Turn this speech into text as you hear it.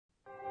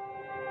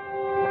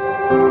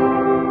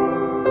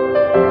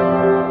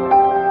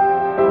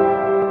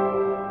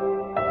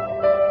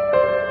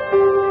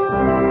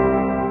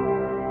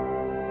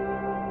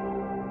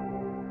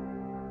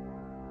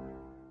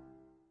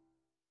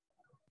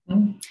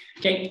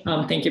Okay,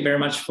 thank you very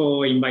much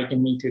for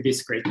inviting me to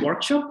this great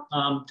workshop.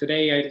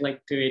 Today, I'd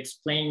like to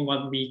explain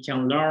what we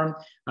can learn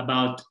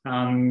about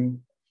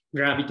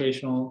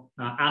gravitational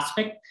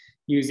aspect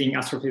using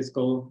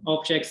astrophysical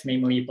objects,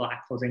 namely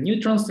black holes and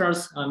neutron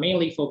stars,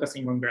 mainly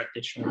focusing on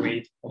gravitational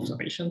wave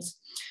observations.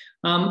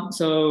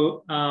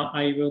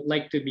 I would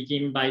like to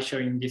begin by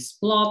showing this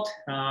plot.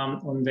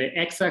 On the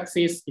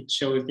x-axis, it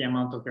shows the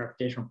amount of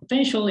gravitational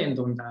potential, and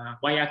on the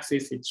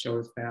y-axis, it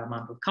shows the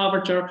amount of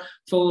curvature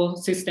for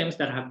systems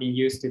that have been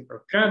used to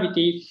probe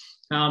gravity.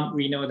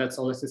 We know that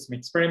solar system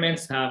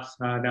experiments have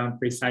done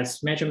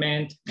precise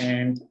measurement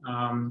and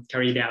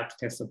carried out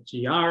tests of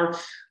GR.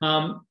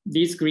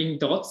 These green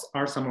dots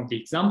are some of the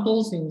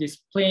examples in this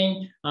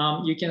plane.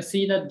 You can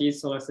see that these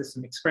solar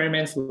system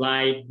experiments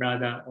lie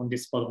rather on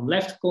this bottom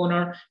left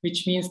corner,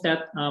 which means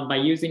that by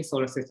using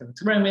solar system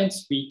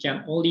experiments, we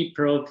can only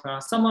probe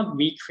somewhat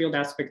weak field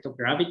aspect of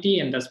gravity,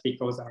 and that's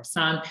because our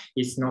sun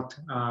is not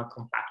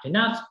compact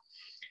enough.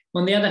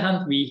 On the other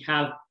hand, we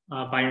have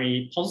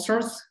binary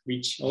pulsars,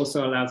 which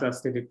also allows us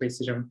to do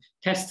precision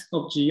test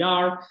of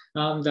GR.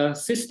 The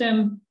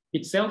system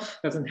itself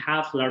doesn't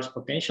have large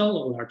potential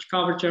or large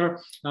curvature.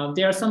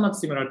 They are somewhat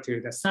similar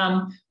to the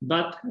sun,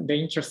 but the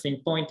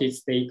interesting point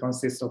is they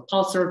consist of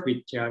pulsars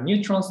with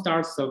neutron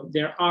stars. So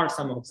there are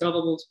some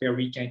observables where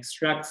we can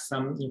extract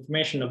some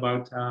information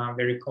about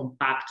very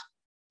compact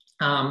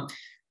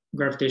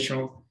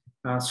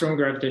strong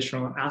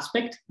gravitational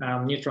aspect,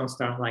 neutron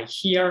star like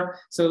here.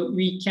 So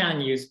we can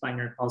use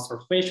binary pulse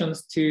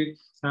observations to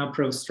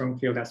probe strong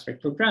field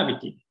aspect of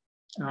gravity.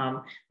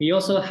 We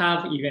also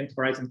have Event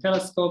Horizon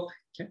Telescope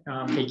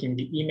taking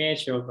the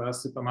image of a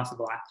supermassive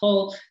black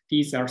hole.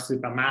 These are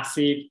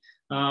supermassive.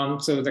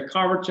 So the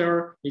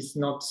curvature is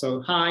not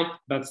so high,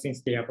 but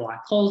since they are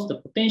black holes,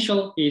 the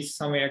potential is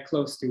somewhere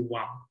close to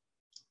 1.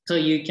 So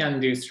you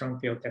can do strong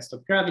field test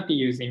of gravity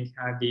using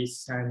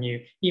these new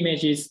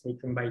images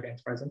taken by the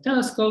Event Horizon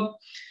Telescope.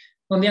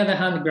 On the other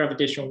hand,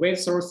 gravitational wave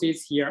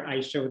sources, here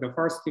I show the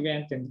first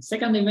event and the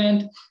second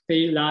event.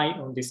 They lie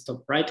on this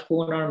top right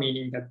corner,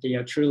 meaning that they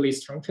are truly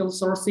strong field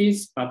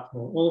sources, but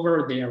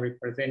moreover, they are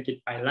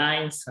represented by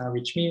lines,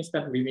 which means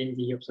that within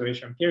the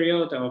observation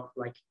period of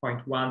like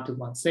 0.1 to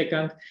 1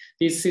 second,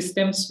 these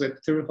systems with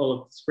through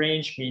Hall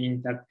range,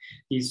 meaning that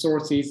these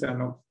sources are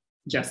not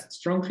just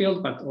strong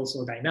field, but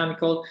also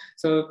dynamical.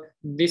 So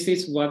this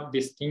is what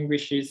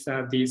distinguishes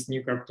these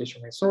new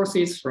gravitational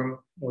sources from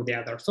all the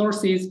other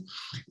sources.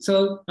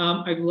 So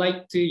I would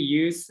like to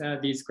use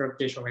these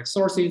gravitational wave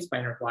sources,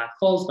 binary black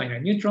holes,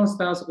 binary neutron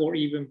stars, or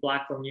even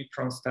black hole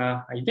neutron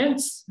star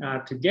events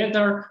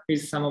together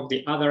with some of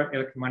the other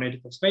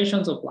electromagnetic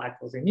observations of black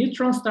holes and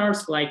neutron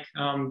stars. Like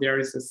there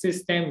is a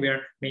system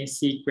where main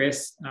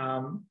sequence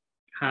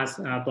has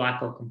a black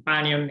hole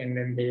companion, and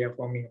then they are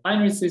forming a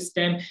binary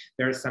system.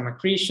 There's some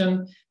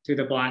accretion to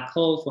the black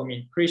hole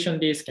forming accretion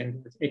disk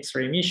and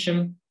X-ray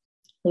emission.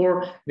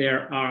 Or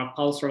there are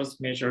pulsars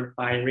measured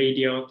by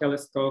radio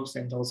telescopes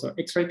and also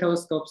X-ray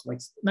telescopes like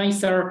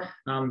NICER.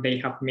 They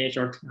have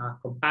measured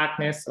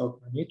compactness of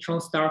a neutron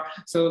star.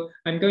 So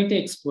I'm going to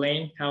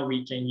explain how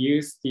we can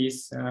use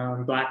these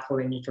black hole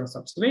and neutron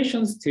star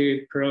observations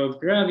to probe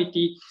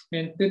gravity.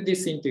 And put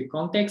this into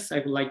context, I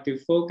would like to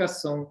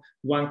focus on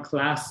one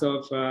class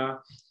of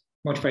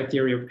modified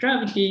theory of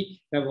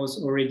gravity that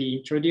was already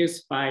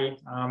introduced by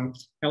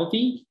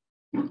LV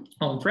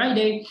on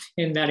Friday,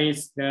 and that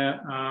is the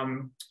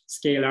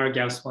scalar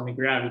Gauss-Bonnet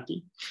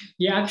gravity.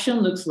 The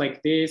action looks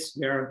like this,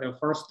 where the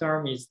first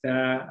term is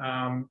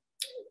the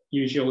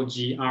usual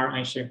GR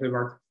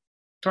Einstein-Hilbert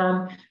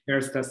term,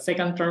 whereas the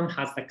second term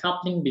has the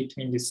coupling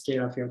between the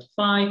scalar field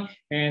phi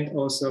and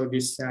also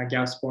this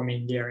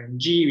Gauss-Bonnet invariant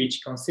G,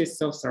 which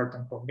consists of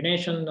certain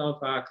combination of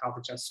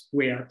curvature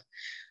squared.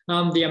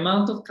 The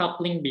amount of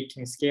coupling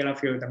between scalar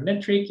field and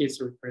metric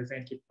is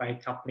represented by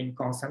coupling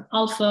constant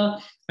alpha.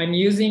 I'm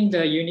using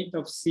the unit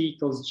of C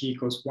equals G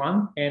equals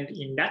 1, and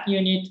in that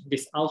unit,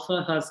 this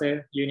alpha has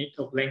a unit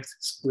of length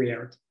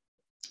squared.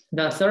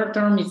 The third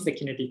term is the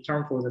kinetic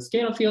term for the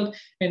scalar field,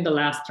 and the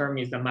last term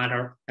is the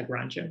matter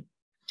Lagrangian.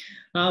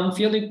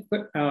 Okay,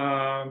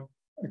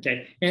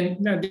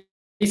 and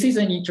this is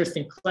an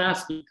interesting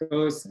class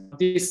because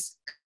this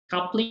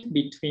coupling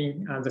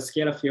between the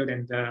scalar field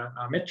and the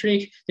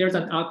metric, there's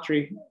an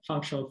arbitrary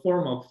functional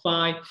form of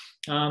phi,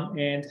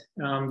 and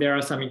there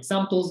are some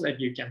examples that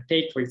you can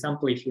take. For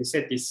example, if you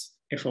set this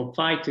f of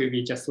phi to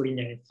be just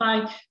linear in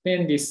phi,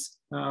 then this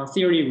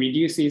theory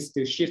reduces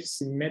to shift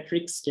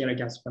symmetric scalar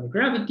Gauss-Bonnet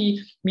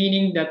gravity,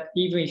 meaning that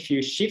even if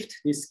you shift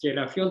this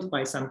scalar field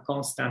by some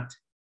constant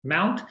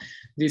amount,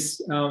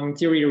 this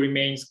theory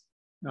remains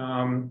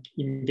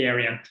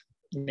invariant.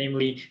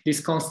 Namely, this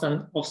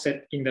constant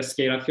offset in the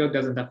scalar field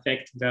doesn't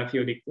affect the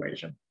field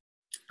equation.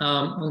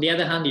 On the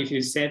other hand, if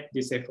you set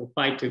this f of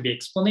phi to be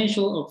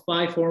exponential of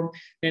phi form,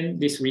 then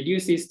this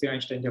reduces to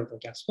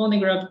Einstein-Hilbert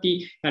Gauss-Bonnet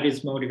gravity that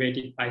is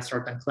motivated by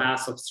certain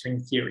class of string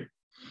theory.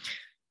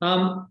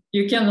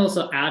 You can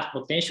also add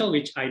potential,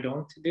 which I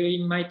don't do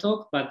in my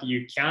talk, but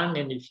you can.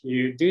 And if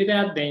you do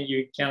that, then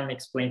you can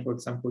explain, for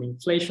example,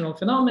 inflational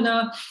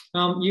phenomena.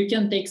 You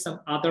can take some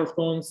other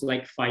forms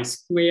like phi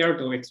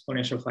squared or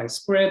exponential phi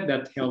squared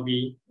that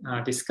Helvey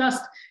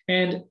discussed.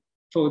 And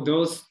for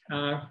those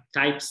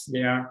types,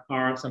 there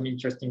are some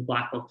interesting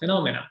black hole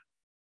phenomena.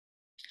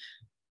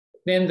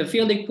 Then the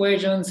field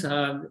equations,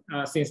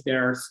 since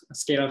there's a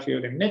scalar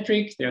field and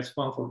metric, there's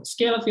one for the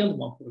scalar field,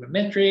 one for the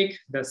metric.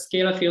 The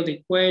scalar field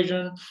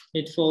equation,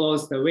 it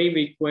follows the wave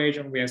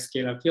equation where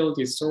scalar field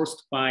is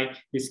sourced by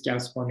this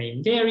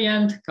Gauss-Bonnet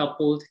invariant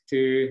coupled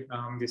to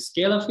the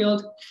scalar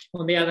field.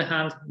 On the other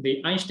hand,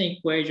 the Einstein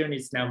equation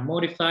is now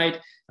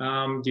modified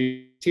due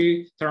to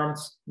two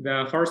terms.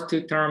 The first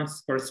two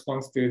terms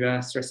corresponds to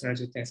the stress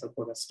energy tensor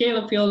for the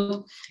scalar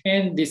field,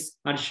 and this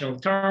additional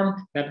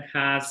term that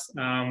has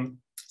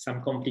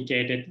some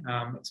complicated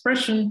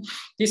expression.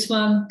 This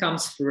one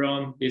comes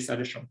from this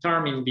additional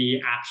term in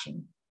the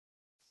action.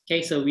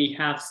 Okay, so we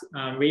have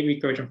wave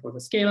equation for the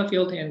scalar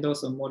field and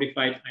also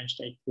modified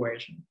Einstein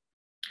equation.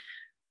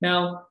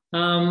 Now,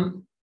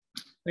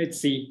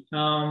 let's see.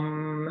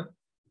 And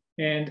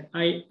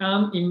I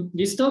am in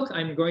this talk,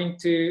 I'm going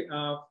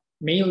to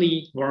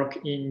mainly work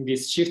in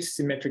this shift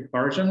symmetric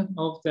version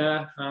of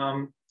the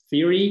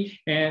theory,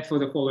 and for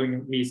the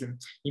following reason.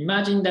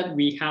 Imagine that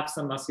we have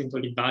some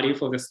asymptotic value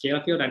for the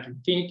scalar field at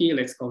infinity.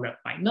 Let's call that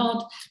phi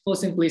naught. For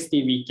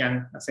simplicity, we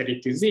can set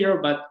it to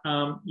 0, but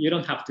you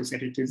don't have to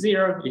set it to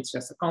 0. It's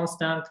just a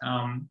constant.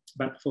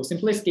 But for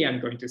simplicity, I'm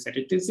going to set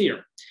it to 0.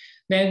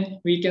 Then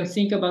we can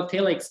think about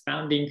Taylor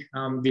expanding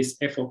this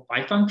f of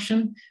phi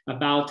function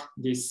about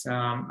this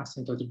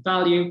asymptotic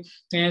value.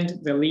 And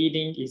the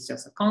leading is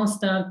just a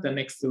constant. The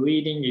next to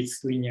leading is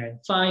linear in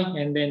phi.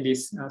 And then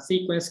this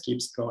sequence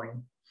keeps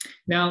going.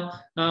 Now,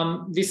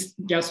 this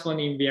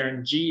Gauss-Bonnet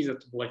invariant G is a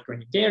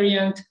topological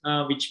invariant,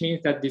 which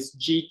means that this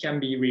G can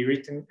be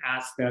rewritten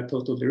as the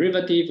total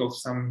derivative of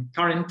some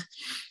current,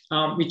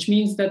 which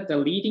means that the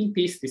leading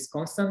piece, this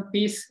constant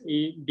piece,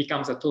 it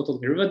becomes a total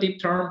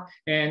derivative term,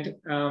 and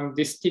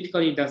this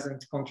typically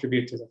doesn't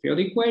contribute to the field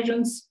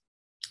equations.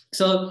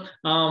 So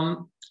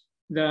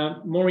the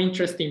more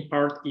interesting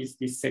part is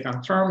this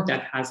second term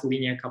that has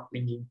linear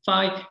coupling in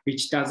phi,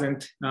 which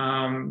doesn't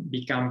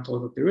become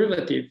total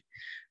derivative.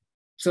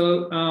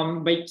 So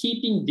by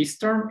keeping this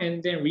term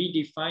and then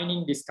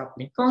redefining this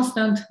coupling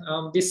constant,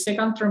 this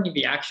second term in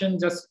the action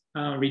just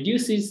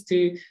reduces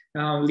to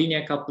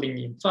linear coupling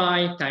in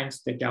phi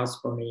times the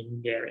Gauss-Bonnet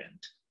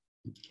invariant.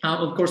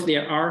 Of course,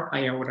 there are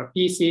higher order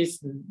pieces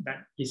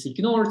that is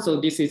ignored,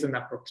 so this is an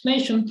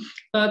approximation,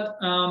 but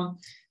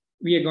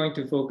we are going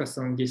to focus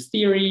on this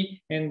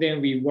theory, and then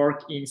we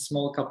work in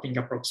small coupling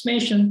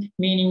approximation,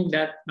 meaning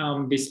that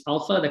this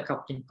alpha, the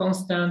coupling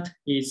constant,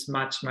 is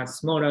much, much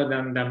smaller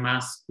than the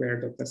mass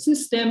squared of the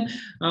system.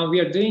 We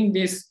are doing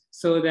this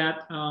so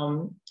that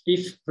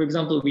if, for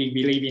example, we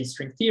believe in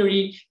string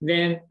theory,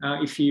 then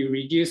if you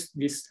reduce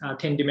this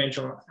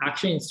 10-dimensional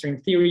action in string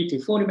theory to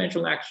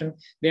 4-dimensional action,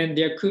 then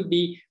there could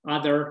be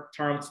other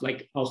terms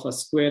like alpha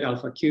squared,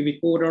 alpha cubic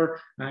order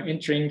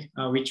entering,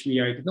 which we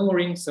are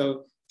ignoring.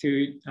 So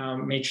to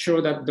make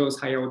sure that those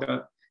higher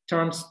order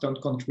terms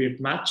don't contribute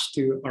much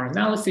to our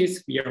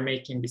analysis, we are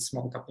making this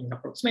small coupling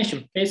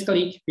approximation.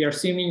 Basically, we are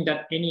assuming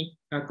that any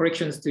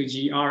corrections to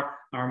GR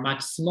are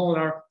much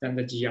smaller than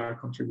the GR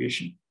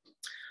contribution.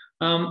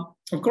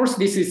 Of course,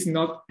 this is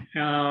not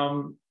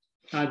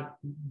a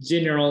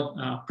general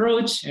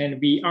approach, and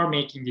we are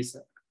making this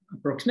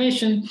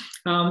approximation.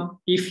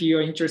 If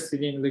you're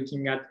interested in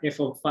looking at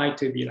f of phi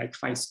to be like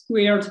phi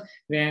squared,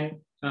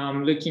 then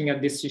looking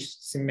at this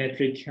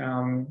symmetric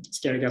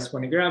scalar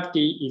Gauss-Bonnet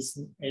gravity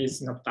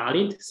is not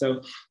valid.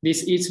 So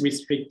this is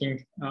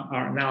restricting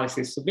our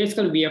analysis. So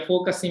basically, we are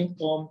focusing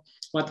on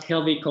what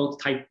Helvey called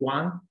type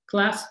 1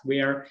 class,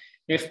 where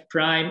f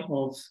prime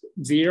of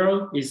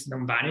 0 is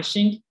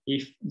non-vanishing.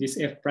 If this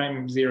f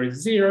prime of 0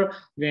 is 0,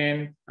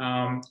 then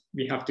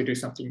we have to do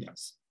something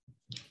else.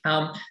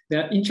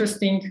 The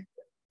interesting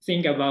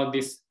thing about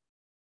this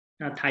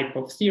type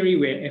of theory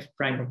where f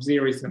prime of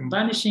 0 is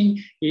non-vanishing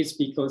is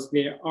because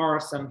there are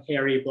some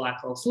hairy black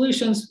hole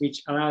solutions,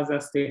 which allows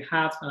us to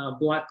have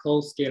black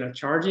hole scalar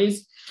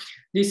charges.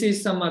 This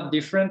is somewhat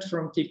different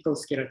from typical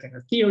scalar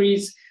tensor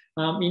theories.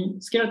 In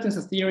scalar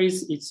tensor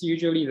theories, it's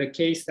usually the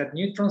case that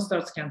neutron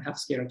stars can have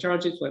scalar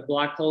charges, but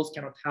black holes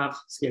cannot have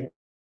scalar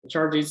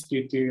charges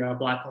due to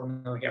black hole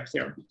no-hair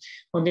theorem.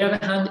 On the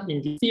other hand,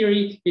 in the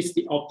theory, it's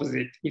the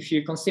opposite. If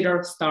you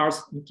consider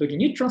stars, including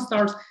neutron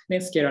stars, then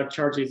scalar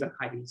charges are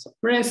highly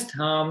suppressed.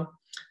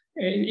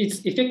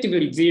 It's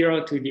effectively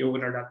 0 to the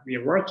order that we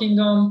are working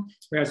on,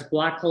 whereas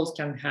black holes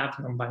can have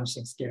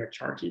non-vanishing scalar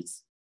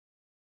charges.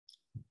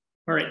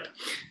 All right.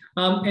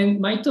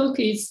 And my talk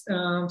is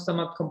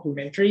somewhat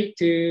complementary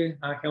to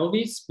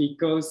Helvey's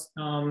because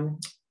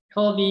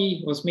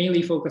Helvey was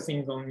mainly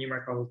focusing on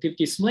numerical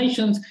relativity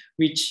simulations,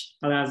 which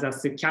allows us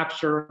to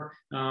capture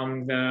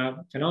the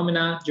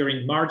phenomena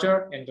during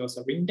merger and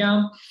also ring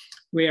down.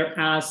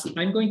 Whereas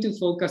I'm going to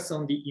focus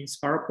on the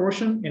inspire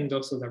portion and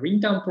also the ring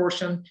down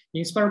portion.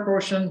 Inspire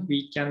portion,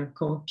 we can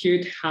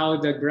compute how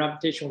the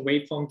gravitational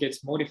waveform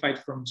gets modified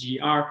from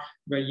GR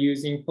by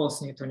using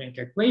post-Newtonian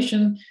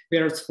calculation.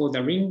 Whereas for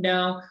the ring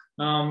down,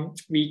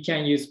 we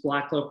can use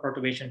black hole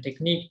perturbation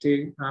technique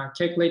to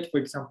calculate, for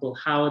example,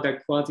 how the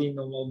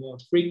quasi-normal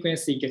mode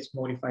frequency gets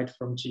modified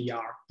from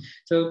GR.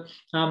 So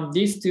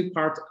these two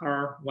parts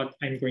are what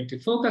I'm going to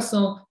focus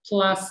on.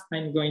 Plus,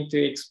 I'm going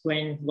to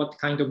explain what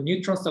kind of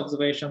neutrons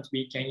observations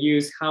we can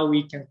use, how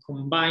we can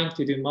combine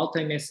to do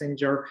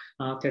multi-messenger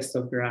test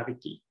of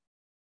gravity.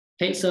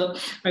 Okay, so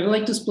I would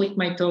like to split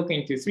my talk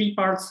into three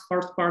parts.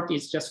 First part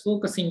is just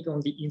focusing on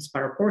the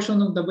inspire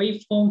portion of the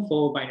waveform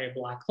for binary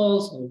black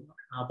holes or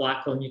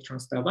black hole neutron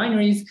star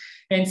binaries,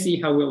 and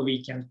see how well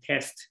we can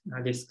test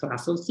this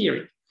class of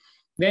theory.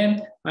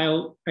 Then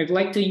I'd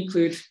like to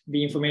include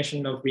the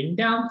information of ring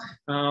down.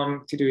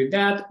 To do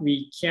that,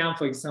 we can,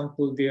 for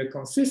example, do a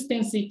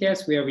consistency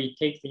test where we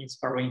take the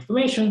inspire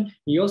information.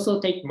 We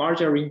also take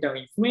marginal ring down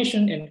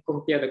information and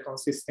compare the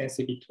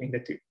consistency between the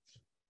two.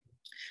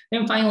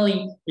 And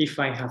finally, if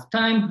I have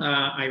time,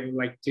 I would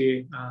like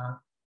to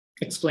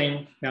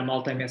explain the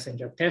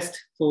multi-messenger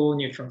test for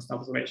neutron star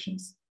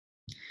observations.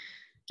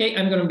 Okay,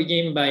 I'm going to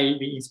begin by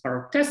the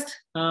inspire test.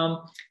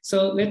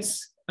 So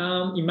let's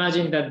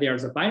imagine that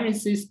there's a binary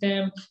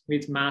system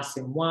with mass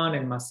m1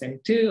 and mass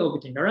m2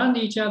 orbiting around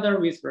each other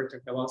with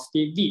relative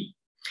velocity v.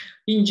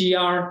 In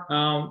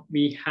GR,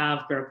 we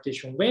have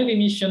gravitational wave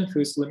emission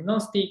whose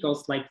luminosity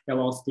goes like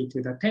velocity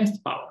to the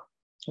 10th power.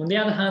 On the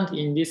other hand,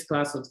 in this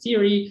class of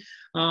theory,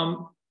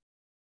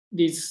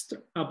 these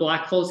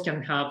black holes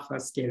can have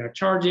scalar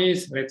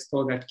charges. Let's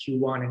call that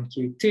Q1 and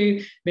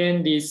Q2.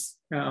 Then these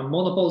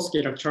monopole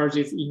scalar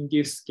charges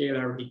induce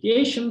scalar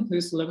radiation,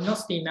 whose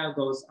luminosity now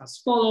goes as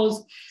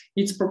follows.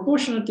 It's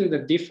proportional to the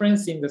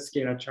difference in the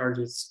scalar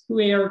charges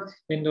squared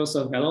and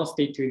also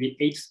velocity to the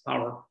 8th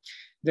power.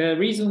 The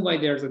reason why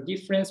there's a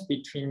difference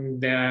between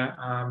the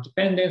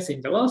dependence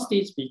in velocity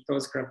is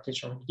because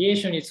gravitational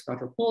radiation is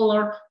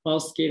quadrupolar, while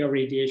scalar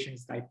radiation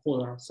is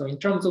dipolar. So in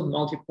terms of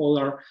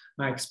multipolar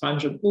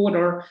expansion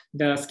order,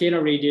 the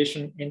scalar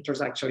radiation enters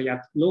actually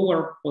at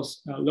lower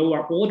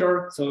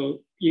order. So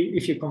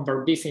if you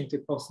convert this into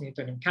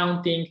post-Newtonian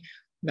counting,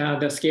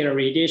 the scalar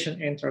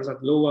radiation enters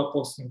at lower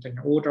post-Newtonian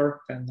order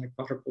than the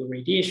quadrupolar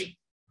radiation.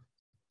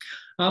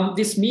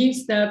 This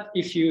means that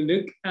if you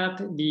look at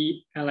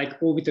the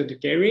orbital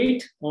decay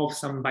rate of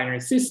some binary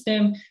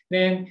system,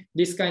 then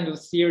this kind of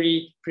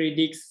theory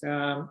predicts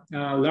a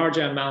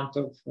larger amount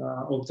of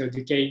orbital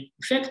decay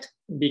effect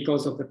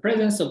because of the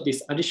presence of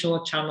this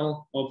additional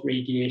channel of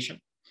radiation.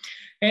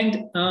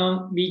 And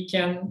we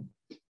can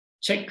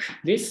check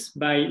this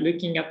by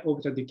looking at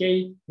orbital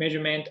decay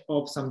measurement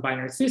of some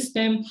binary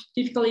system.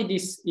 Typically,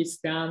 this is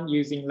done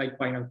using like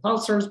binary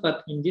pulsars,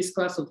 but in this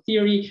class of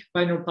theory,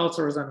 binary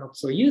pulsars are not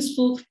so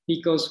useful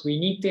because we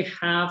need to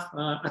have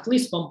at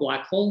least one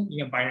black hole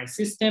in a binary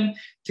system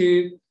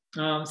to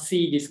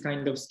see this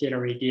kind of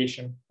scalar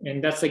radiation.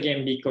 And that's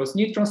again because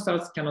neutron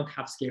stars cannot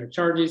have scalar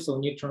charges,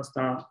 so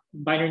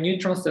binary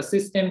neutron star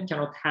system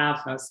cannot have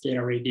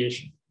scalar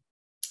radiation.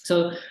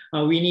 So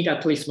we need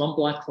at least one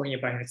black hole in a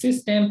binary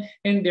system,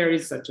 and there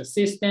is such a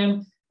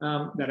system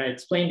that I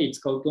explained. It's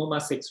called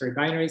GLOMASS X-ray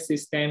binary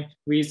system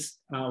with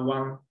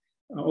one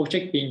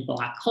object being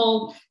black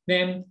hole.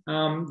 Then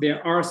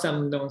there are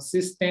some known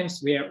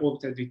systems where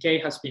orbital decay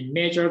has been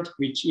measured,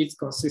 which is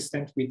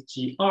consistent with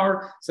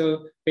GR.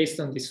 So based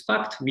on this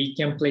fact, we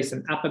can place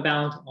an upper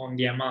bound on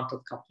the amount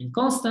of coupling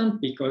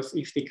constant, because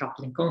if the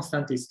coupling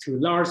constant is too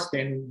large,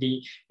 then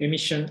the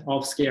emission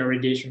of scalar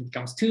radiation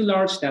becomes too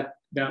large, that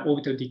the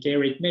orbital decay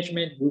rate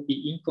measurement would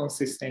be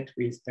inconsistent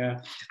with the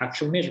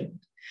actual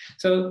measurement.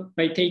 So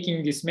by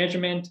taking this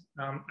measurement,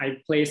 I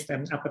placed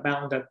an upper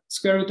bound at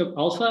square root of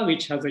alpha,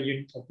 which has a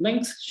unit of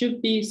length, should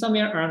be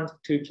somewhere around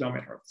 2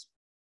 kilometers.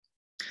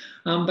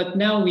 But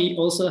now we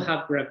also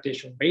have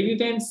gravitational wave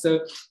events.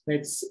 So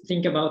let's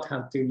think about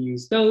how to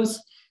use those.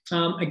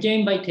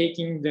 Again, by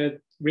taking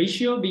the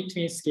ratio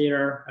between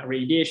scalar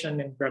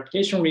radiation and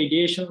gravitational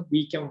radiation,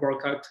 we can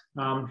work out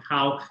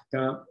how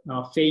the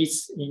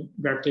phase in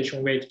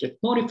gravitational wave get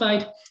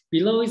modified.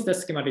 Below is the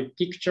schematic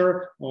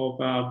picture of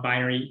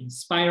binary in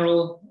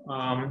spiral.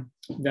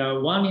 The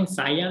one in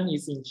cyan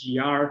is in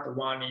GR, the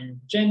one in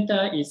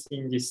magenta is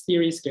in this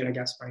theory, scalar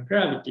gas binary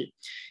gravity.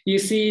 You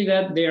see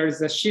that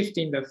there's a shift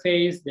in the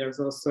phase, there's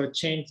also a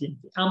change in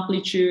the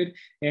amplitude,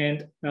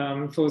 and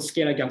for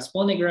scalar gas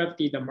bonding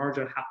gravity, the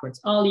merger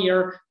happens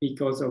earlier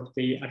because of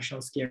the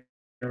additional scalar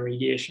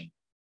radiation.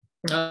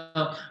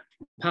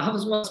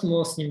 Perhaps what's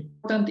most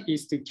important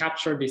is to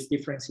capture this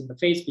difference in the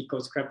phase,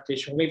 because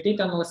gravitational wave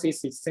data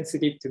analysis is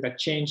sensitive to the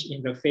change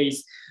in the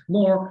phase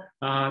more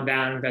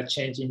than the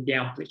change in the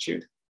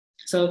amplitude.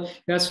 So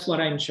that's what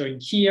I'm showing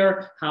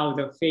here, how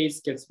the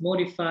phase gets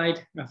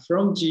modified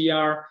from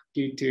GR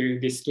due to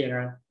the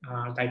scalar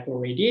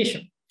dipole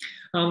radiation.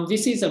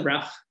 This is a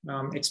rough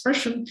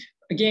expression.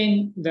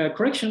 again, the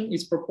correction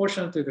is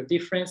proportional to the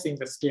difference in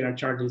the scalar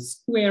charges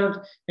squared.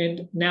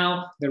 And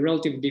now the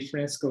relative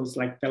difference goes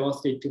like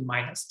velocity to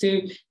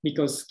 -2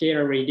 because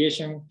scalar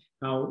radiation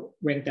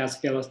went as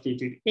velocity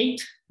to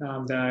 8.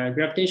 The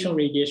gravitational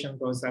radiation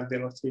goes at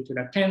velocity to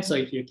the 10. So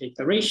if you take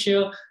the ratio,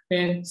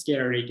 then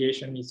scalar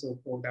radiation is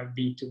equal to V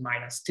to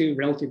 -2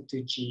 relative to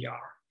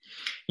GR.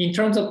 In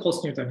terms of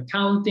post-Newton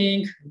counting,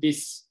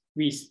 this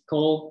we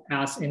call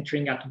as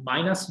entering at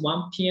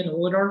 -1 PN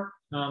order.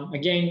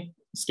 Again,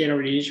 scalar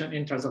radiation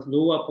enters at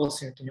lower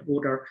post-Newton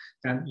order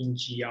than in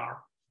GR.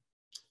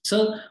 So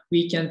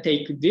we can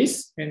take this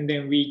and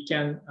then we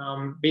can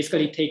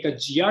basically take a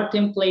GR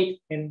template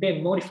and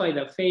then modify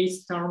the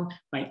phase term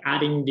by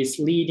adding this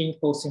leading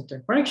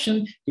post-Newton correction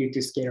due to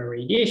scalar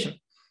radiation.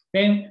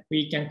 Then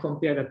we can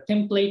compare the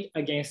template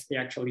against the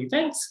actual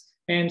events.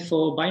 And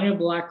for binary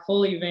black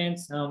hole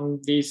events,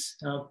 these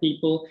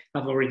people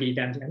have already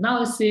done the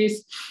analysis.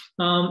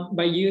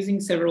 By using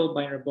several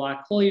binary black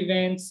hole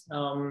events,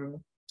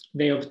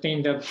 they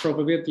obtained the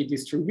probability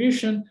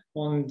distribution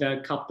on the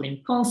coupling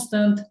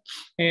constant.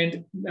 And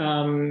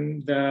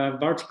the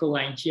vertical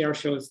line here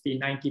shows the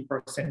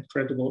 90%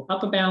 credible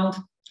upper bound.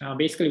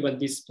 Basically what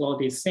this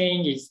plot is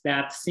saying is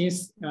that since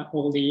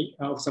all the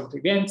observed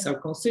events are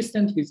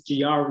consistent with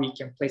GR, we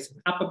can place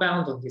an upper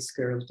bound on the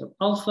square root of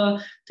alpha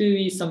to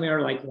be somewhere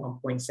like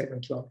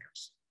 1.7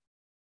 kilometers.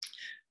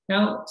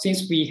 Now,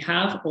 since we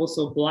have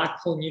also black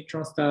hole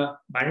neutron star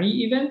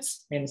binary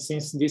events, and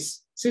since this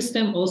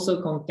system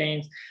also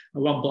contains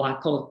one black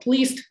hole at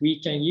least, we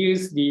can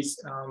use these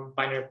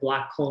binary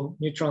black hole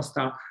neutron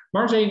star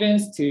merger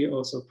events to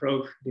also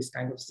probe this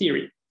kind of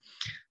theory.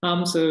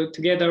 So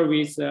together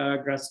with a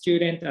grad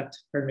student at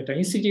Perimeter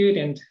Institute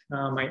and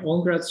my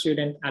own grad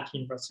student at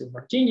University of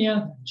Virginia,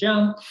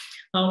 John,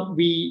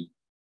 we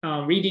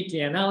redid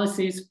the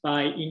analysis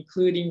by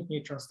including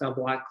neutron star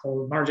black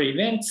hole merger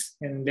events,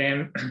 and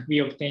then we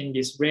obtained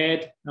this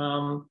red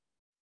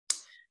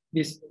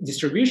this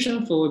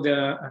distribution for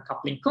the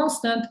coupling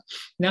constant.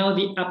 Now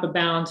the upper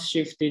bound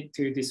shifted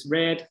to this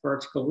red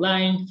vertical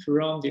line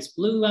from this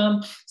blue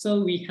one.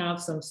 So we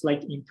have some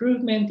slight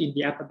improvement in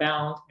the upper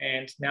bound,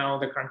 and now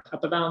the current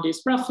upper bound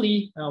is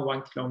roughly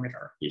 1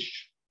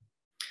 kilometer-ish.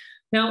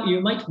 Now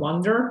you might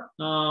wonder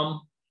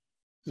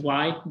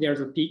why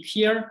there's a peak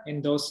here,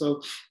 and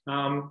also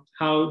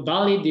how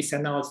valid this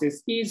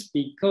analysis is,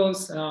 because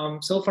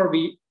so far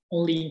we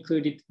only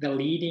included the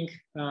leading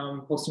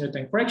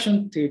post-Newton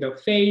correction to the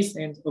phase.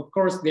 And of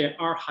course, there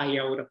are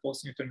higher order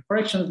post-Newton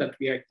corrections that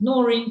we are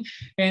ignoring.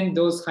 And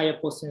those higher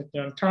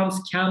post-Newton terms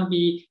can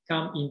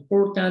become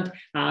important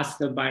as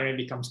the binary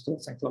becomes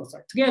closer and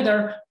closer together,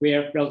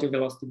 where relative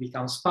velocity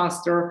becomes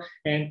faster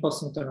and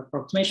post-Newton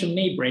approximation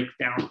may break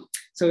down.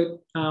 So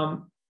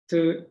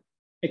to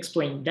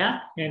explain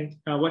that, and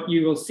what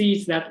you will see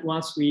is that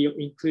once we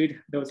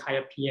include those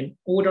higher PN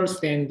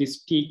orders, then this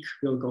peak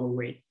will go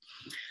away.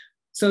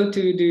 So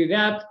to do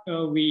that,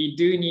 we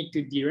do need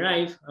to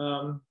derive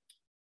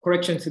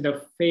correction to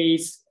the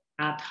phase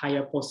at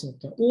higher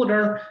post-Newton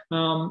order.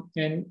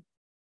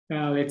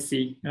 Let's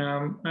see,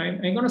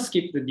 I'm gonna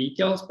skip the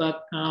details,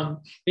 but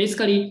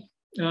basically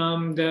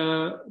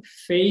the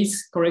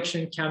phase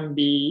correction can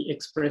be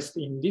expressed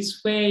in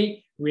this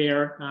way,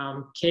 where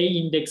K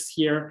index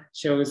here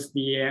shows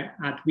the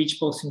at which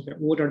post-Newton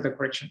order the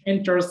correction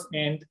enters,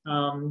 and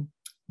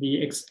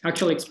the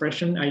actual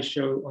expression I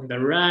show on the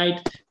right,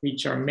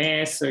 which are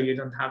mass, so you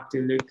don't have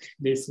to look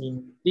this in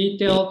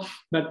detail.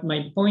 But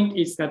my point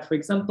is that, for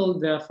example,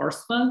 the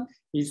first one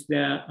is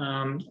the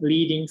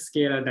leading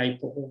scalar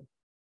dipole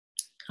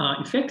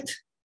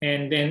effect,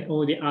 and then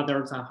all the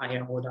others are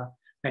higher order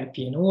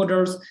PN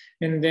orders.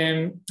 And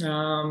then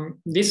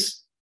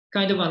this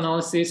kind of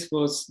analysis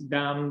was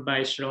done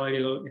by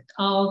Schroeder et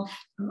al.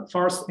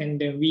 First,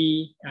 and then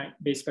we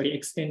basically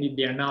extended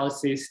the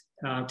analysis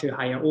to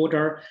higher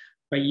order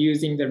by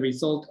using the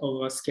result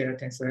of a scalar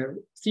tensor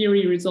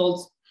theory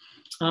results.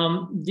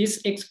 This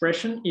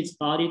expression is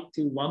valid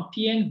to 1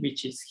 PN,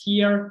 which is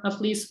here,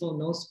 at least for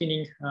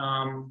non-spinning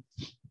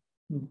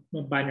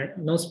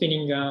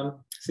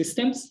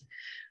systems.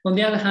 On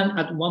the other hand,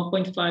 at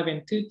 1.5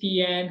 and 2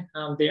 PN,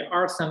 there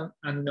are some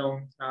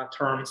unknown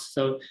terms,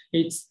 so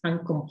it's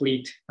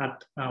incomplete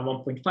at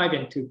 1.5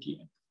 and 2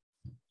 PN.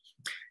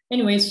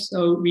 Anyways,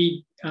 so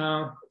we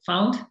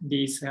found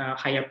these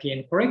higher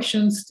PN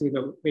corrections to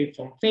the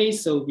waveform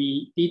phase. So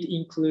we did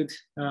include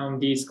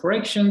these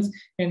corrections,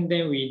 and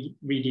then we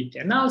redid the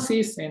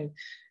analysis. And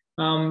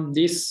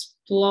this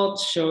plot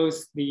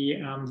shows the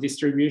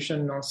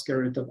distribution non-square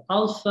root of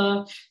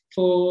alpha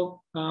for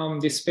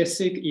the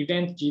specific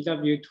event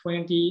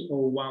GW20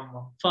 or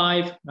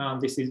 115.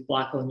 This is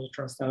black hole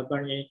neutron star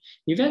binary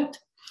event.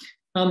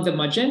 The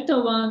magenta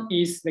one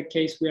is the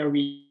case where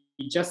we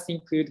just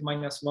include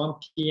 -1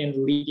 PN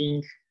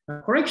leading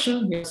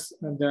correction, because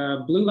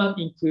the blue one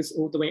includes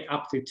all the way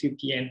up to 2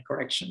 PN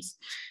corrections.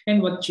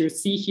 And what you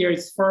see here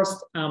is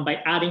first,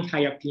 by adding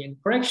higher PN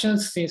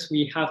corrections, since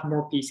we have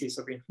more pieces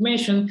of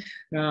information,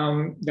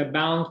 the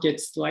bound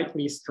gets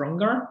slightly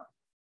stronger.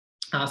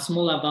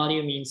 Smaller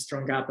value means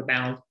stronger upper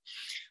bound.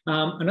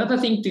 Another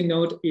thing to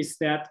note is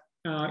that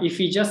if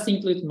we just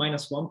include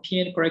 -1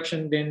 PN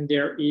correction, then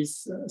there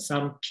is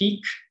some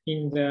peak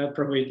in the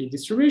probability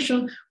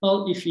distribution.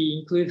 Well, if we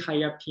include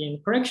higher PN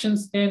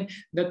corrections, then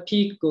the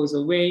peak goes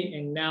away,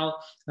 and now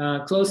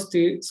close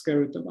to square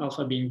root of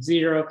alpha being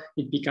 0,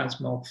 it becomes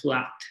more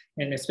flat.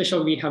 And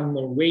especially we have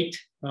more weight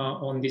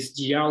on this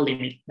GR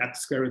limit, that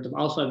square root of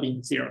alpha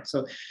being 0.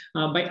 So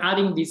by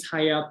adding these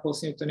higher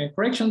post-Newtonian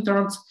correction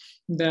terms,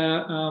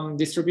 the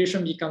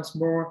distribution becomes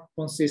more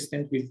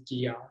consistent with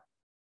GR.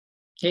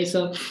 Okay,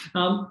 so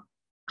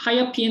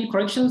higher PN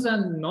corrections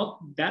are not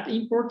that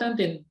important,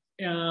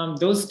 and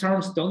those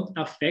terms don't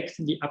affect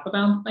the upper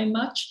bound by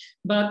much,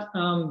 but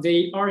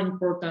they are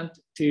important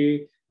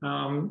to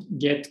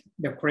get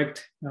the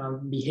correct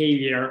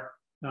behavior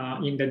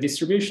in the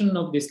distribution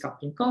of this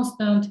coupling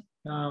constant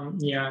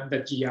near the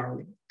GR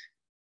limit.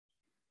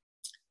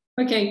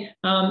 Okay,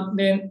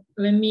 then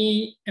let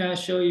me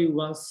show you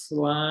one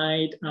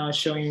slide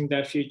showing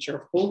the future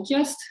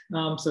forecast.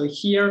 So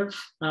here,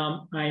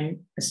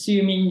 I'm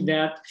assuming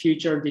that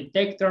future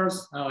detectors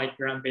like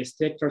ground-based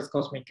detectors,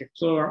 Cosmic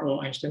Explorer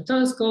or Einstein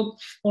Telescope,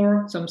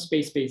 or some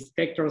space-based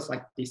detectors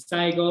like this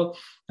LIGO,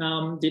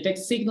 detect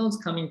signals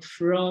coming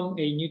from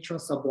a neutron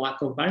star black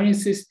hole binary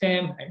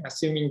system. I'm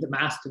assuming the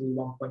mass to be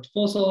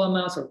 1.4 solar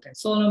mass or 10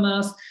 solar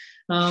mass,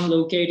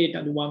 located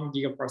at 1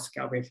 gigaparsec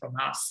away from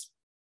us.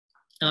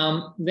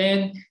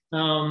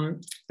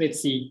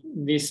 Let's see,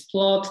 this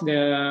plot,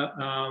 the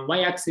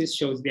y-axis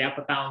shows the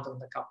upper bound of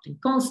the coupling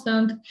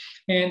constant,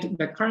 and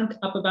the current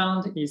upper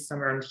bound is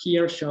somewhere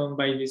here shown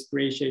by this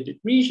gray shaded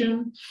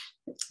region.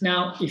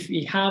 Now, if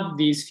we have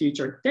these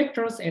future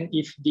detectors and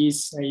if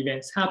these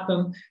events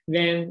happen,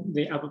 then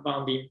the upper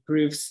bound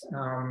improves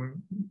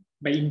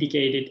by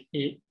indicated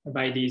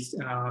by these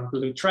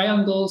blue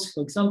triangles.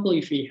 For example,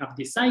 if we have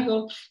this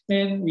cycle,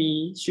 then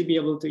we should be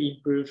able to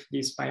improve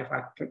this by a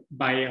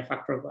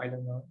factor of, I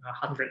don't know,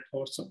 100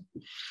 or so.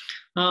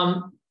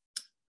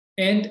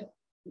 And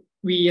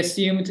we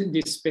assumed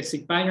this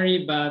specific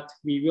binary, but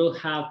we will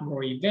have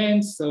more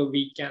events, so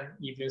we can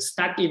either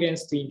stack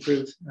events to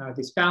improve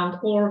this bound,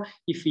 or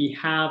if we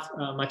have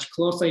a much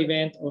closer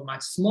event or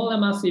much smaller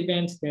mass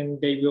event, then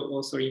they will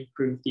also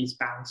improve these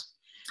bounds.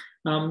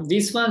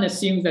 This one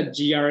assumes that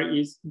GR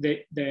is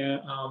the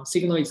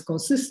signal is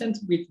consistent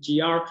with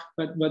GR,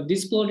 but what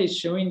this plot is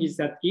showing is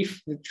that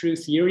if the true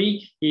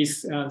theory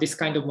is this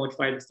kind of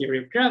modified theory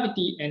of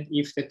gravity, and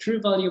if the true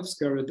value of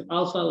square root of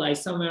alpha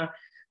lies somewhere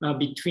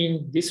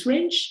between this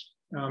range,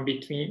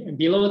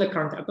 below the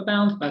current upper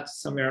bound, but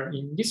somewhere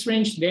in this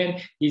range,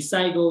 then the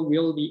cycle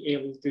will be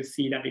able to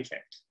see that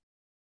effect.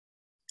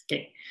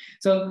 Okay,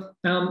 so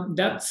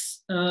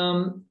that's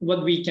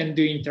what we can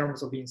do in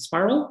terms of in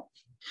spiral.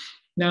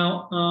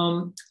 Now,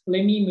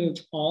 let me move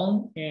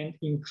on and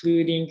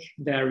including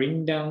the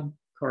ring down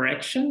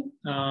correction.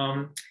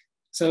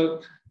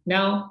 So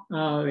now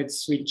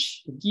let's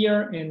switch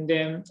gear, and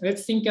then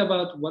let's think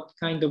about what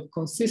kind of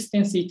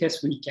consistency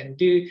test we can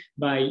do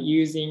by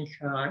using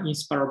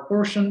in-spiral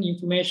portion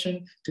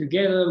information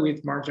together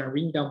with marginal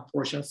ring down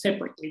portion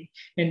separately.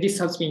 And this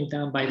has been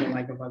done by the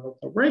LIGO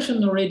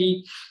collaboration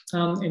already.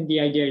 And the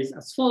idea is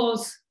as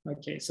follows.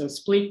 Okay, so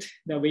split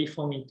the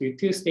waveform into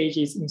 2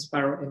 stages,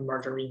 in-spiral and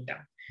marginal ring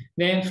down.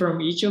 Then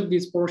from each of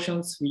these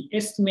portions, we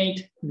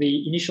estimate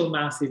the initial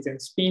masses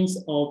and spins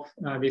of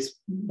this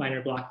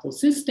binary black hole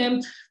system.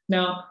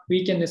 Now,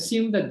 we can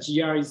assume that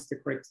GR is the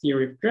correct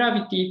theory of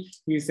gravity,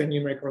 use the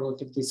numerical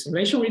relativity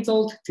simulation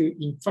result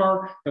to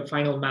infer the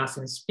final mass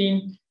and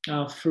spin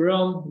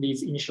from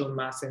these initial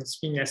mass and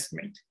spin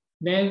estimate.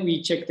 Then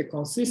we check the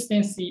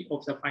consistency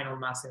of the final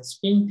mass and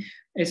spin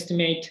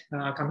estimate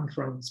coming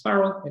from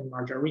spiral and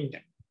marginal ring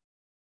down.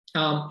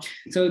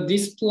 So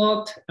this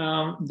plot,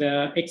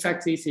 the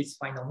x-axis is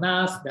final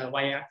mass, the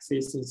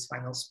y-axis is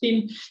final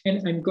spin,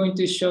 and I'm going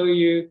to show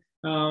you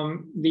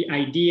the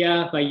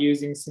idea by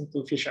using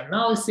simple Fisher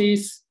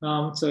analysis.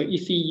 So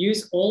if we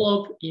use all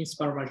of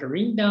in-spiral marginal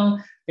ring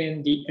down,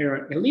 then the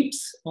error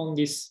ellipse on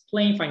this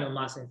plane, final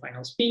mass and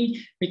final spin,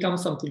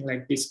 becomes something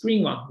like this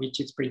green one, which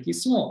is pretty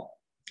small.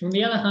 On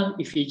the other hand,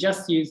 if we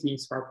just use the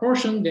in-spiral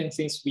portion, then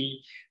since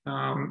we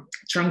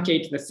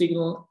truncate the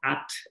signal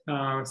at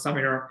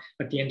somewhere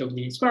at the end of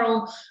the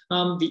in-spiral,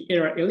 the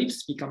error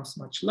ellipse becomes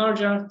much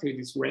larger to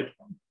this red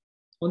one.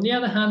 On the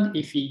other hand,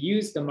 if we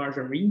use the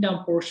marginal ring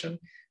down portion,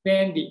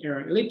 then the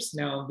error ellipse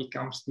now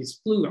becomes this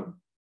blue one.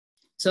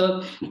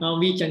 So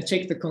we can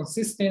check the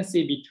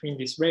consistency between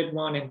this red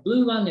one and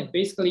blue one. And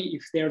basically,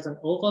 if there's an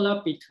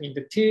overlap between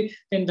the two,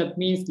 then that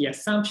means the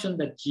assumption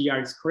that GR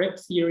is correct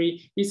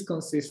theory is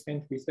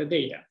consistent with the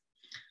data.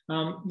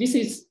 This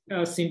is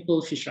a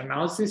simple Fisher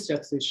analysis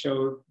just to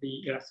show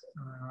the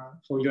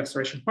for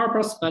illustration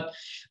purpose, but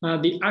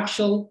the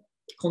actual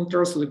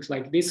contours looks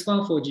like this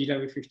one for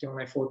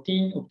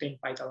GW5114 obtained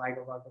by the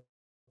LIGO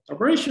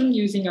collaboration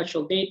using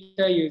actual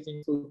data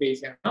using full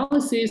Bayesian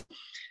analysis.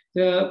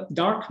 The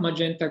dark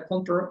magenta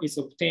contour is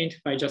obtained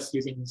by just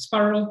using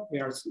spiral,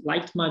 whereas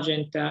light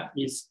magenta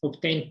is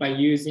obtained by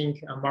using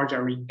a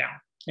marginal ring down.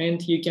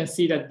 And you can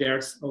see that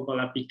there's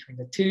overlap between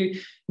the two,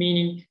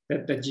 meaning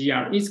that the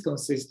GR is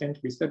consistent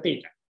with the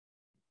data.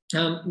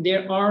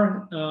 There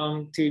are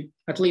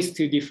at least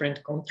two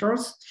different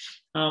contours.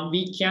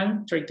 We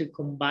can try to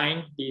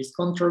combine these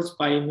contours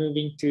by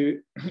moving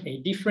to a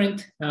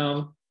different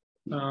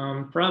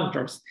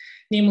parameters.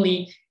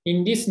 Namely,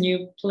 in this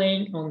new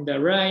plane on the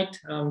right,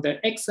 the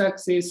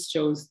x-axis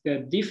shows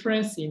the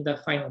difference in the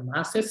final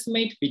mass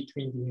estimate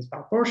between the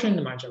inspired portion and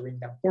the major ring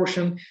down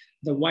portion.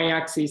 The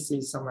y-axis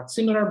is somewhat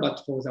similar,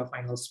 but for the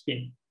final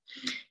spin.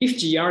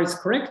 If GR is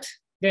correct,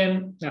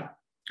 then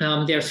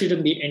there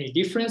shouldn't be any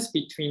difference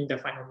between the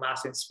final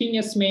mass and spin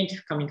estimate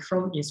coming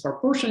from inspired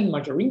portion and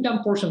major ring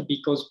down portion,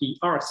 because we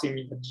are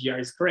assuming that GR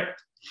is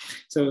correct.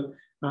 So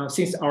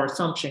since our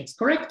assumption is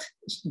correct,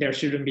 there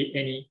shouldn't be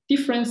any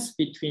difference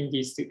between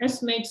these two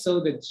estimates. So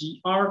the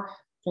GR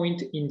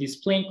point in this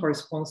plane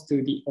corresponds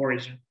to the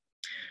origin.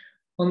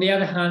 On the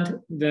other hand,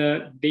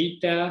 the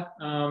data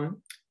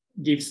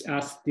gives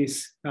us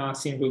this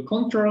single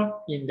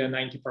contour in the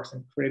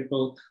 90%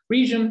 credible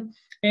region.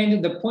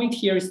 And the point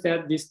here is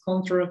that this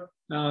contour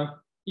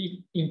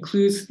it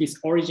includes this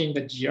origin,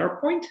 the GR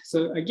point.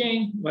 So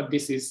again, what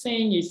this is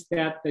saying is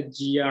that the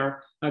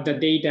the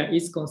data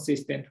is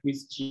consistent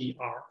with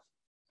GR.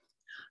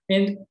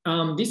 And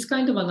this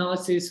kind of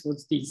analysis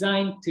was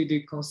designed to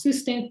do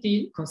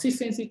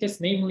consistency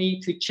test, namely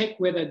to check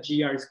whether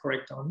GR is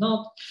correct or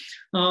not.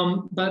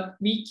 But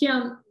we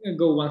can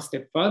go one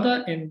step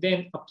further and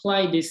then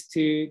apply this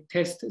to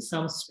test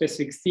some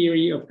specific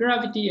theory of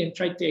gravity and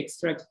try to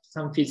extract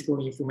some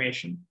physical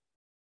information.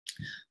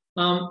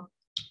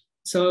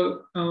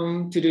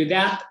 To do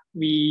that,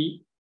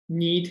 we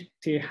need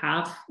to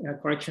have a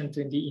correction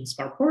to the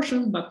inspired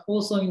portion, but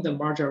also in the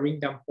major ring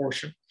down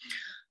portion.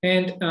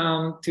 And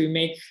to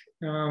make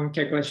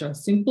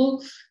calculations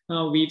simple,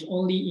 we've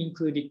only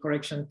included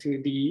correction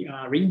to the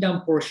ring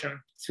down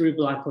portion through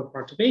black hole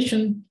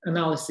perturbation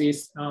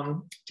analysis.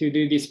 To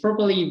do this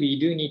properly, we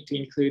do need to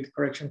include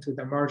correction to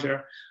the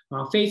merger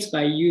phase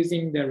by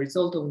using the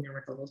result of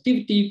numerical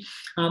relativity.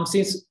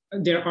 Since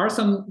there are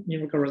some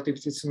numerical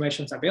relativity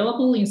simulations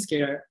available in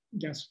scalar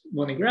gas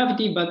body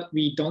gravity, but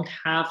we don't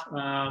have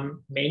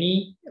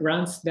many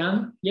runs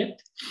done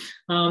yet.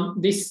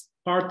 This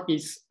part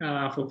is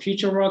for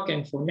future work,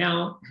 and for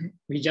now,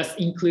 we just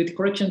include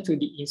correction to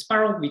the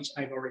inspiral, which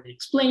I've already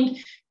explained,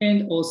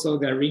 and also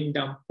the ring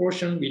down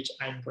portion, which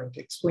I'm going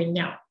to explain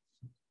now.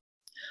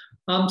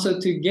 So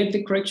to get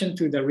the correction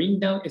to the ring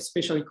down,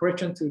 especially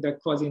correction to the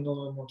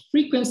quasi-normal mode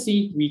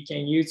frequency, we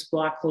can use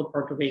black hole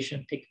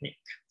perturbation technique.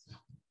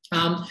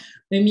 Let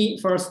me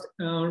first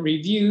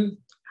review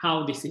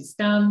how this is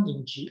done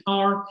in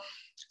GR.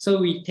 So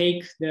we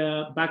take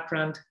the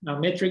background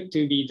metric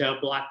to be the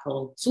black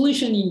hole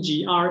solution in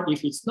GR.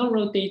 If it's not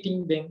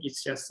rotating, then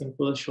it's just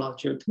simple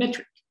Schwarzschild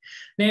metric.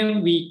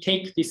 Then we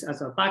take this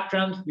as a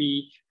background,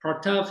 we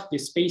perturb the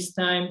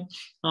space-time,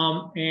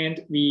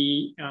 and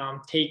we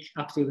take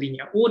up to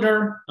linear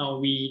order.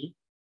 We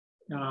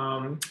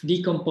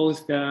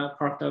decompose the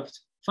perturbed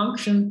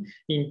function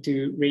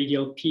into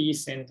radial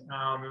piece and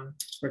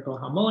spherical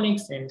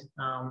harmonics and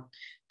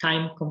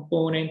time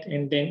component.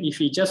 And then if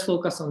we just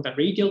focus on the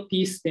radial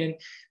piece, then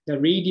the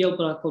radial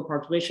black hole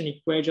perturbation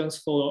equations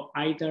follow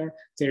either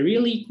the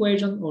real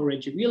equation or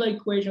Reggie-Wheeler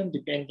equation,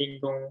 depending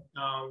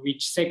on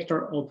which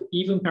sector of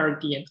even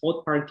parity and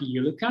odd parity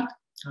you look at.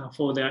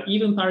 For the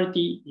even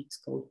parity, it's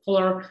called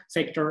polar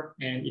sector,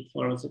 and it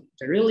follows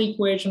the real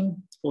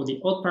equation. For the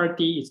odd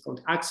parity, it's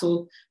called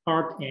axial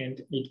part,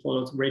 and it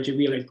follows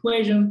Reggie-Wheeler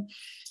equation,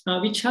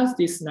 which has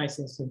this nice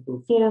and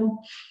simple form.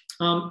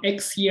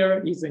 X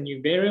here is a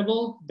new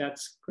variable that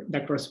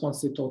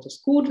corresponds to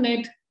torus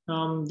coordinate.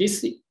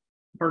 This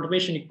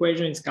perturbation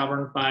equation is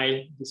governed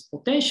by this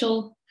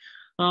potential.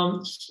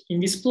 In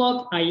this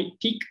plot, I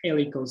pick L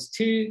equals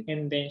 2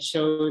 and then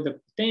show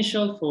the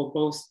potential for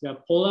both the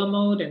polar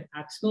mode and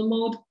axial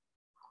mode.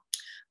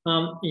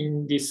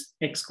 In this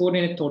x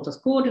coordinate,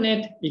 torus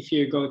coordinate, if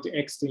you go to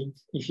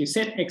if you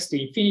set x to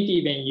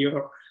infinity, then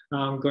you're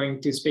going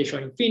to spatial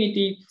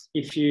infinity.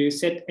 If you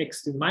set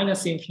x to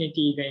minus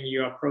infinity, then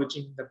you're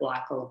approaching the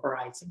black hole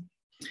horizon.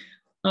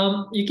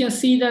 You can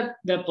see that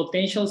the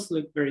potentials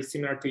look very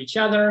similar to each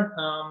other.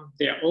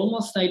 They're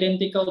almost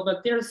identical,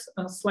 but there's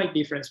a slight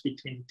difference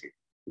between the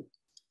two.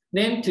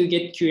 Then to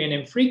get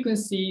QNM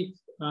frequency,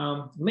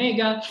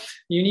 omega,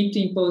 you need to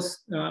impose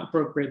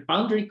appropriate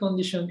boundary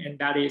condition, and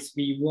that is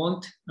we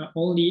want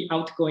only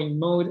outgoing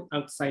mode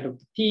outside of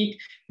the peak,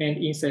 and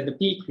inside the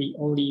peak, we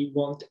only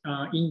want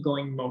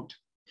ingoing mode.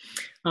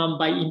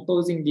 By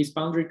imposing this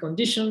boundary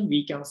condition,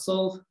 we can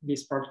solve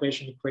this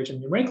perturbation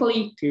equation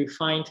numerically to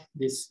find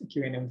this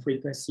QNM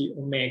frequency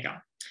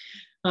omega.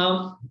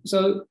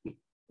 So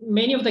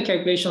many of the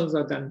calculations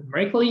are done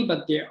numerically,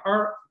 but there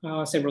are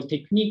several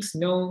techniques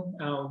known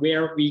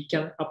where we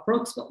can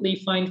approximately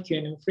find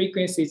QNM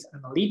frequencies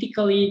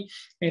analytically.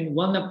 And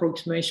one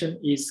approximation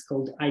is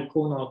called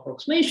iconal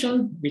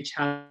approximation, which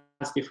has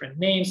different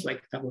names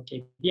like double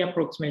KB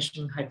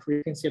approximation, high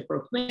frequency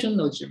approximation,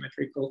 or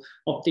geometrical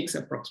optics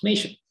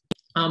approximation.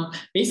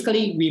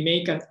 Basically, we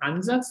make an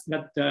ansatz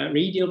that the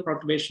radial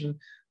perturbation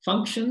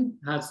function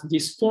has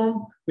this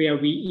form where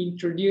we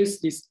introduce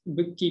this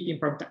bookkeeping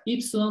parameter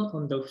epsilon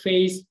on the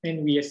phase,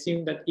 and we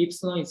assume that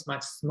epsilon is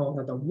much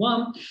smaller than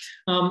 1.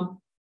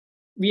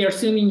 We are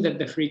assuming that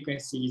the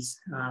frequency is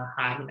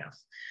high enough.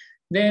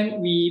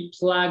 Then we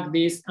plug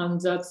this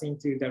ansatz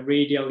into the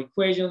radial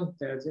equation,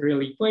 the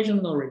real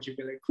equation or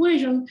regular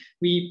equation.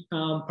 We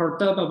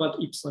perturb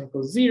about epsilon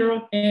equals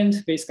 0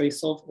 and basically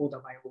solve order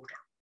by order.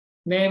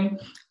 Then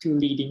to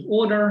leading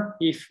order,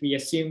 if we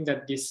assume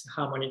that this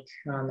harmonic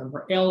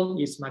number L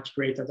is much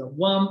greater than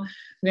 1,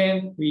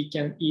 then we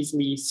can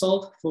easily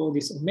solve for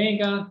this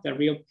omega. The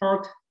real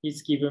part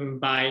is given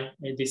by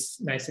this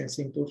nice and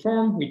simple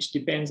form, which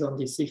depends on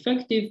this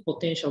effective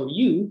potential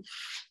U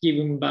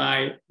given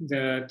by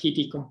the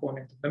TT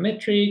component of the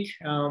metric,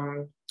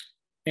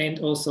 and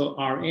also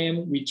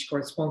Rm, which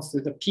corresponds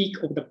to the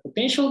peak of the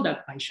potential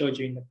that I showed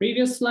you in the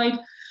previous slide.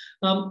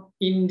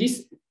 In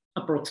this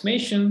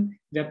approximation,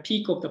 the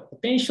peak of the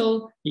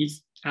potential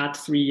is at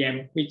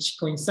 3m, which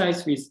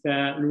coincides with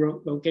the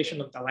location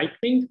of the light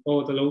ring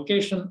or the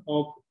location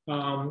of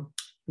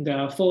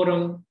the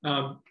photon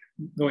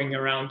going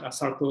around a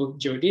circle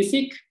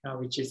geodesic,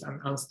 which is an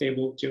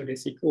unstable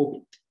geodesic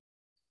orbit.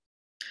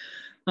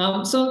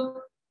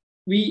 So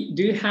we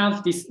do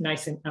have this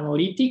nice and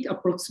analytic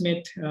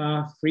approximate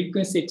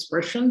frequency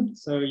expression.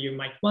 So you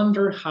might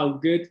wonder how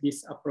good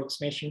this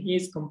approximation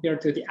is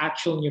compared to the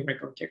actual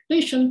numerical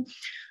calculation.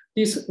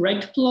 This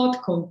right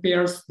plot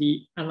compares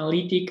the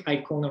analytic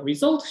iconal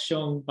result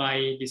shown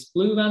by this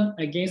blue one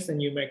against the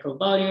numerical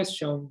values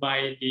shown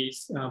by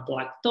these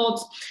black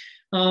dots,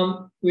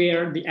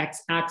 where the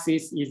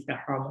x-axis is the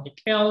harmonic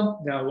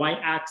L, the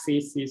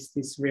y-axis is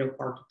this real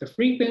part of the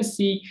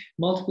frequency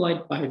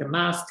multiplied by the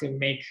mass to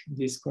make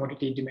this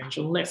quantity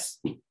dimensionless.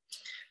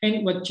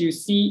 And what you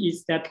see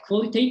is that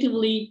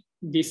qualitatively,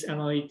 this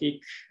analytic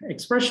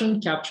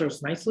expression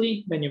captures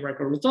nicely the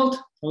numerical result,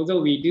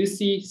 although we do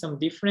see some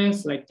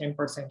difference like 10%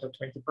 or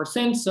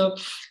 20%. So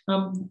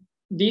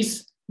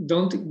these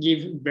don't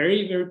give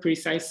very, very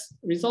precise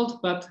result,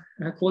 but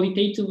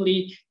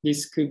qualitatively,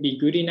 this could be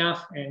good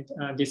enough. And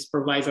this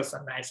provides us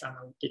a nice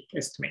analytic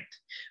estimate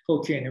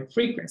for QNM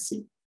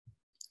frequency.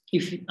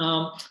 If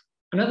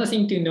another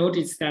thing to note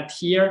is that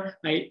here,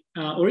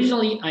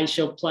 originally I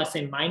showed plus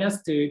and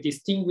minus to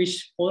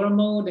distinguish polar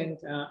mode and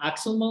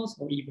axial modes,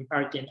 or even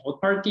parity and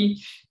odd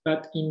parity.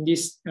 But in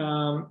this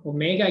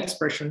omega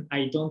expression,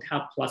 I don't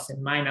have plus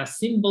and minus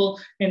symbol.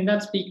 And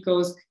that's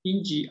because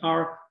in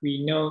GR,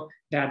 we know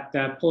that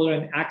the polar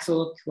and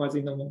axial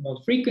quasi-normal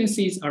mode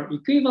frequencies are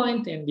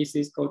equivalent, and this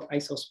is called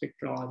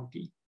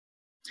isospectrality.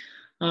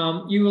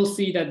 You will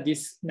see that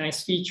this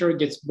nice feature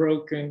gets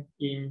broken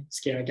in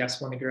scalar gas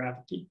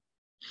phonogravity.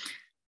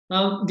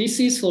 This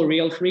is for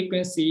real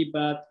frequency,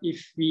 but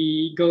if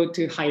we go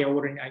to higher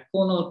order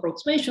iconal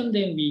approximation,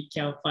 then we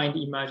can find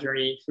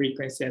imaginary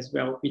frequency as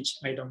well, which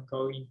I don't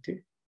go into.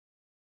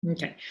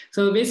 Okay,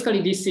 so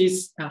basically this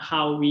is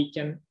how we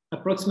can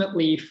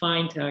approximately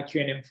find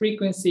QNM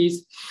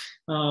frequencies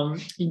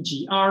in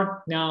GR.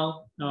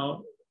 Now,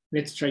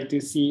 let's try to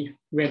see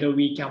whether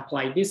we can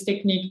apply this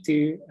technique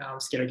to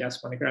scalar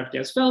gas phonogravity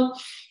as well.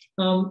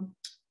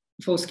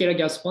 For scalar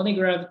gas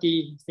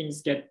phonogravity,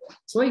 things get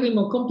slightly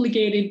more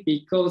complicated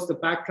because the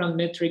background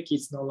metric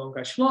is no longer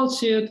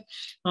Schwarzschild.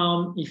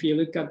 If you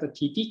look at the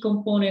TT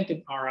component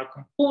and RR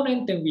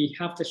component, then we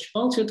have the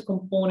Schwarzschild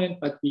component,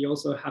 but we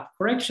also have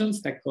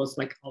corrections that goes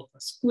like alpha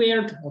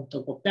squared on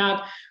top of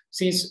that.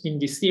 Since in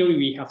this theory,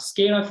 we have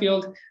scalar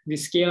field, the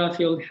scalar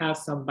field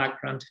has some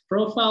background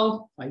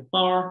profile by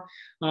bar.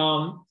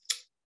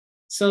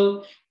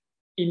 So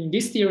in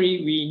this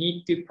theory, we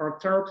need to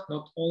perturb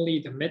not only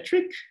the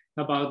metric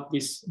about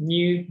this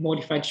new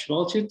modified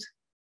Schwarzschild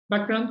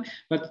background,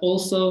 but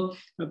also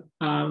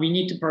we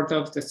need to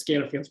perturb the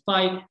scalar field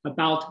phi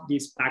about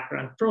this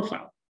background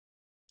profile.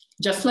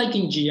 Just like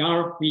in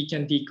GR, we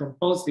can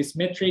decompose this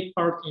metric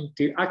part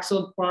into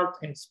axial part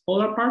and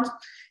polar part.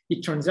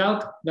 It turns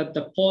out that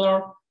the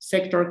polar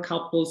sector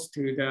couples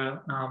to the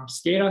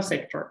scalar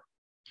sector.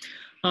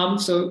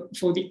 So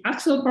for the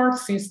axial part,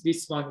 since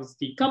this one is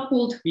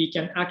decoupled, we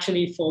can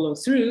actually follow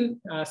through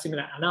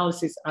similar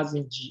analysis as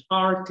in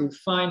GR to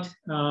find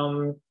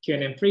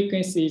QNM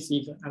frequencies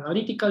even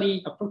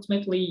analytically,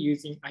 approximately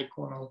using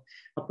iconal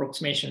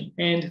approximation.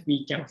 And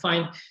we can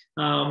find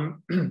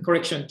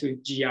correction to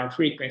GR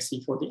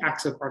frequency for the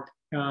axial part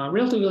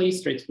relatively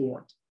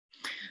straightforward.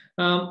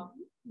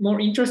 More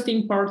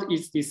interesting part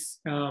is this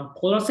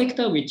polar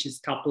sector, which is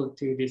coupled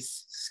to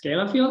this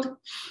scalar field.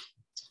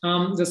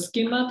 The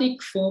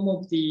schematic form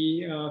of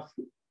the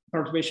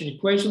perturbation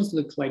equations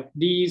looks like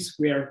these,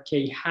 where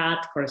k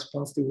hat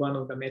corresponds to one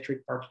of the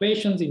metric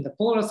perturbations in the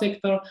polar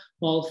sector,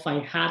 while phi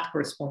hat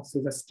corresponds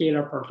to the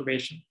scalar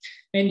perturbation.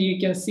 And you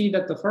can see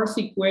that the first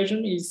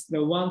equation is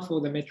the one for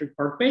the metric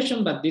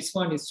perturbation, but this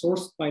one is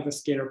sourced by the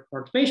scalar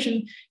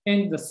perturbation.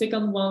 And the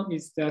second one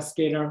is the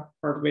scalar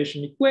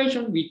perturbation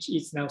equation, which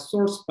is now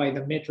sourced by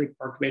the metric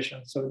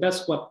perturbation. So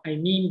that's what I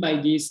mean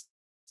by this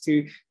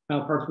two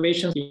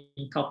perturbations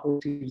being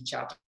coupled to each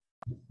other.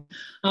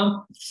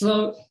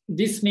 So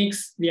this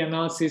makes the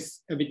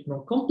analysis a bit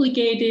more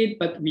complicated,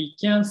 but we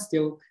can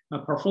still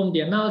perform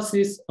the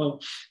analysis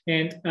of,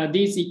 and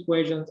these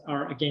equations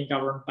are again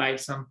governed by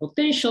some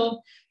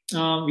potential,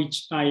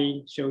 which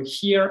I show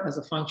here as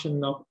a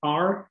function of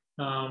R,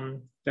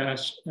 the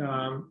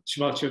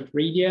Schwarzschild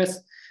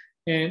radius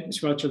and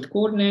Schwarzschild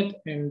coordinate.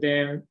 And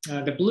then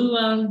the blue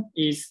one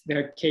is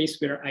the case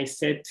where I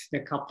set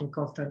the coupling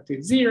constant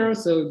to 0.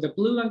 So the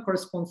blue one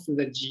corresponds to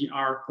the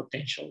GR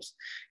potentials.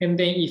 And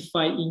then if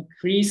I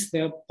increase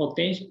the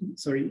potential,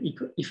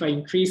 if I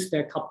increase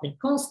the coupling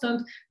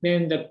constant,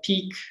 then the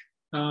peak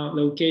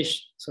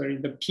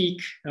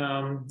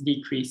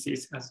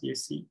decreases, as you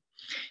see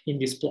in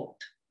this plot.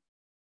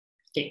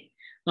 Okay,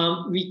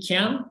 we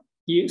can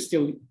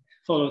still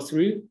follow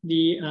through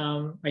the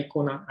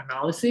Icona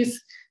analysis.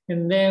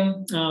 And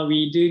then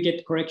we do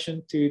get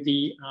correction to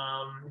the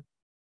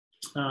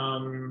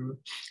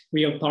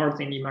real part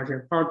and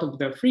imaginary part of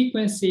the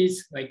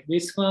frequencies, like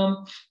this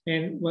one.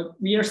 And what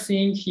we are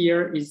seeing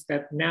here is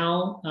that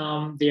now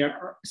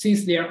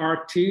since there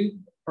are two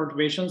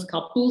perturbations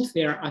coupled,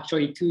 there are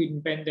actually two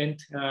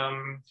independent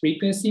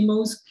frequency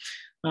modes.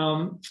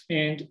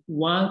 And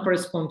one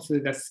corresponds to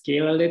the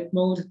scalar-led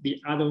mode.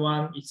 The other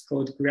one is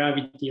called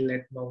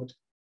gravity-led mode.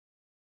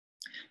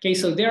 Okay,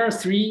 so there are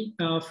three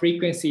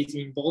frequencies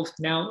involved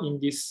now in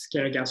this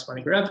scalar gas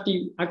one: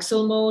 gravity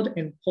axial mode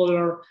and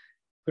polar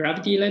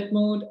gravity-led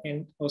mode,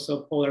 and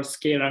also polar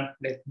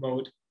scalar-led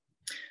mode.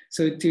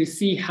 So to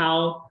see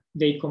how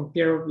they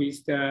compare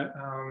with the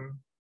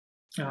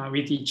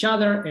with each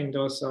other, and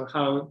also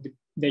how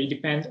they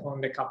depend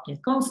on the coupling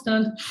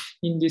constant,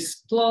 in this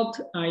plot,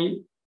 I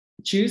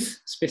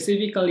choose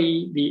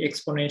specifically the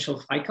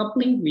exponential phi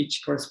coupling,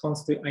 which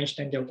corresponds to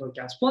Einstein-Delta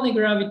gas body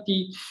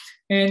gravity.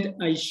 And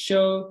I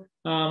show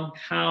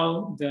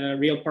how the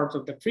real part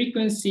of the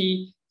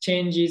frequency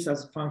changes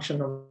as a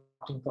function of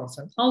coupling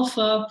constant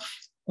alpha.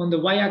 On the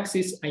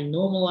y-axis, I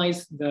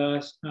normalize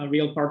the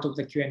real part of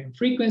the QNM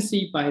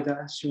frequency by the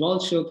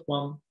Schwarzschild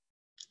one.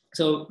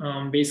 So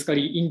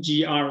basically in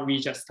GR, we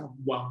just have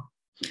one.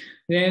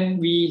 Then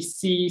we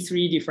see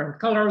three different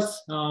colors.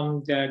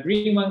 The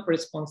green one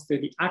corresponds to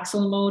the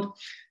axial mode.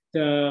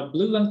 The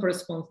blue one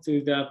corresponds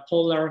to the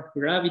polar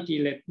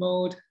gravity-led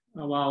mode,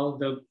 while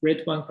the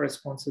red one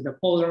corresponds to the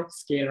polar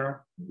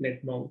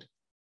scalar-led mode.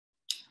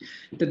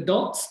 The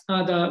dots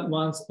are the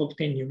ones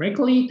obtained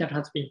numerically that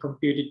has been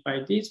computed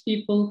by these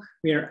people,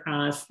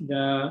 whereas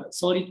the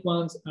solid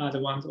ones are the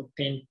ones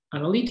obtained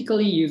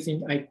analytically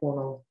using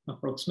Iconal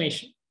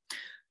approximation.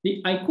 The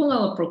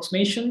Iconal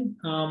approximation,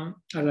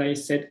 as I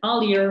said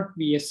earlier,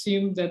 we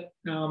assume that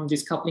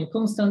this coupling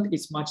constant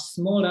is much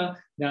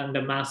smaller than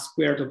the mass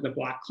squared of the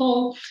black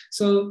hole.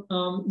 So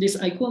this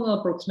Iconal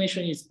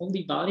approximation is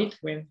only valid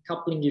when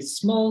coupling is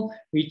small,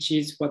 which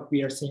is what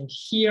we are seeing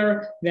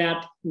here,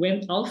 that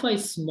when alpha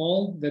is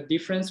small, the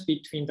difference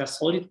between the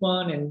solid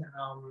one and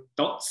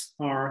dots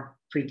are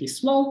pretty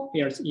small.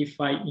 Whereas if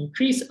I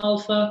increase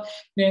alpha,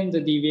 then the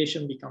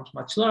deviation becomes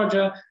much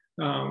larger,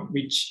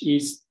 which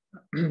is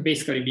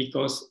basically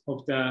because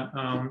of the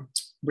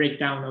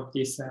breakdown of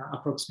this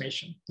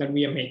approximation that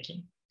we are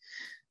making.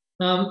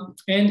 And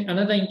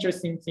another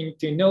interesting thing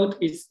to note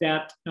is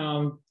that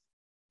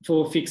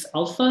for fixed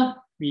alpha,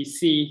 we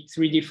see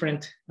three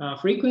different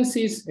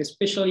frequencies.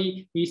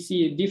 Especially, we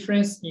see a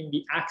difference in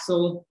the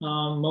axial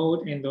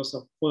mode and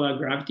also polar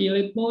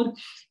gravity-led mode,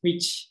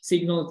 which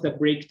signals the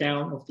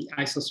breakdown of the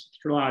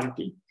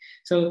isospectrality.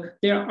 So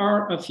there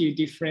are a few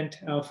different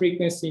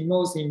frequency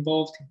modes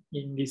involved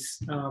in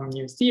this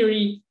new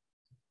theory,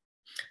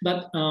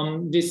 but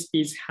this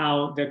is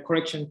how the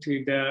correction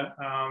to the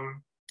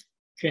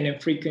QNM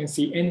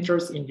frequency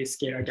enters in the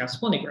scalar gas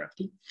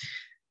phonography.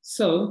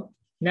 So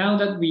now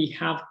that we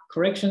have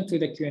correction to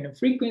the QNM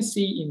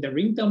frequency in the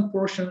ring-down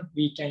portion,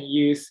 we can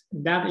use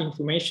that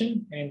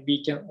information, and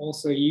we can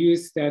also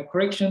use the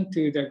correction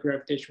to the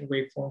gravitational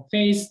waveform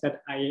phase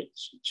that I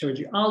showed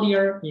you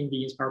earlier in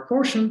the inspire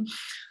portion.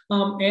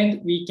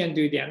 And we can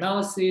do the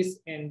analysis,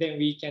 and then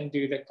we can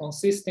do the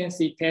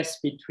consistency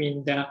test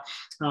between the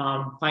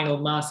final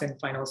mass and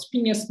final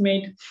spin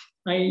estimate.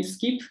 I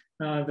skip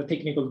the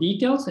technical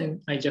details,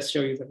 and I just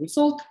show you the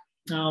result.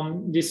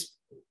 This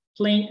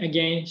plane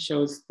again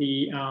shows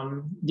the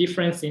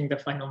difference in the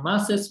final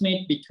mass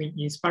estimate between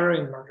inspire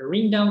and merger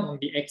ring down on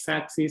the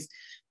x-axis.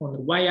 On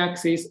the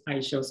y-axis, I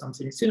show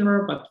something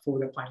similar, but for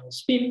the final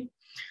spin.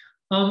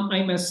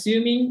 I'm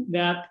assuming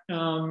that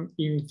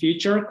in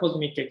future,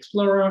 Cosmic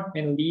Explorer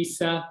and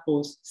LISA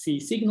both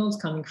see signals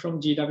coming from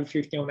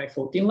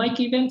GW150914-like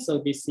events. So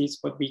this is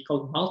what we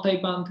call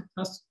multi-band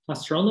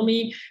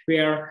astronomy,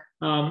 where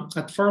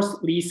at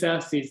first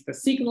LISA sees the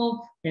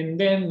signal, and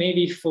then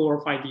maybe 4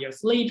 or 5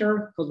 years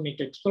later, Cosmic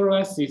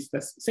Explorer sees the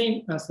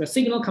same as the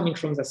signal coming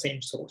from the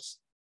same source.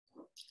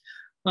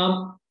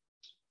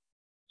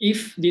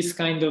 If this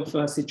kind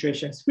of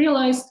situation is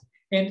realized,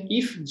 And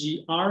if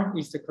GR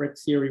is the correct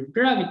theory of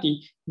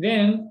gravity,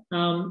 then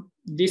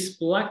this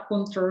black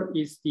contour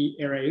is the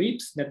area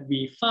ellipse that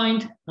we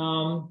find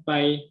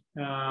by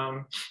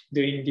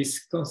doing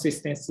this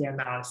consistency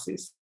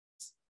analysis.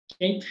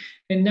 Okay,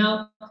 and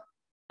now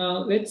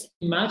let's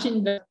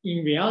imagine that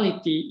in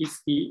reality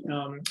it's the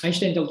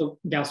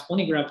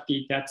Einstein-Delta-Gauss-Bonnet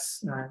gravity that's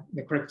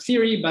the correct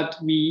theory, but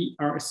we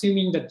are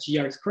assuming that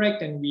GR is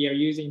correct and we are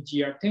using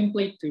GR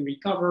template to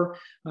recover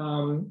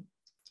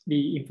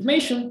the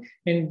information,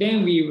 and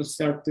then we will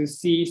start to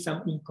see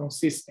some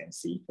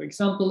inconsistency. For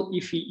example,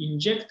 if we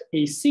inject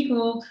a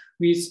signal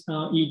with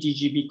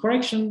EGGB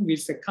correction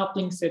with a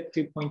coupling set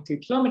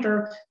 2.2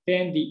 kilometer,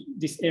 then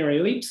this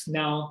area ellipse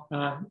now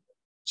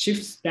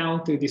shifts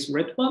down to this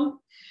red one.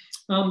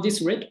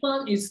 This red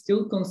one is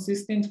still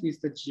consistent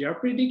with the GR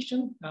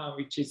prediction,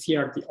 which is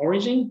here at the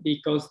origin,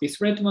 because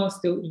this red one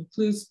still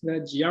includes the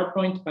GR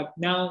point, but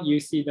now you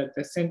see that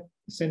the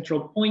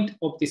central point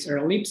of this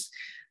area ellipse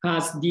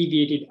has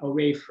deviated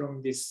away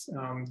from this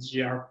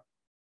GR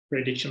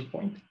prediction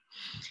point.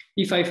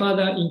 If I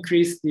further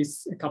increase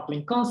this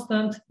coupling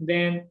constant,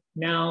 then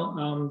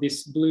now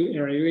this blue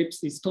area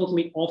ellipse is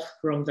totally off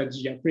from the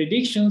GR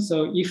prediction.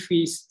 So if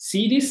we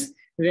see this,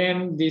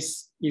 then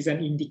this is an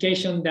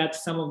indication that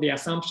some of the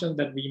assumptions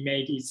that we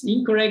made is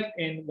incorrect,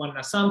 and one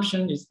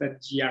assumption is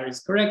that GR is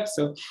correct.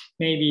 So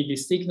maybe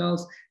this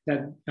signals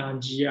that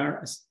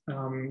GR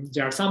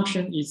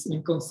assumption is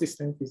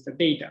inconsistent with the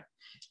data.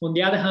 On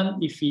the other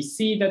hand, if we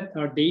see that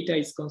our data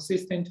is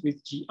consistent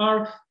with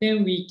GR,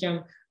 then we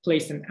can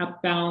place an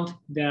up bound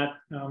that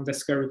the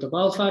square root of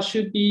alpha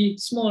should be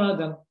smaller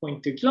than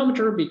 0.2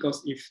 kilometer,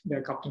 because if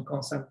the coupling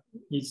constant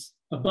is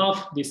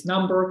above this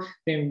number,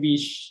 then we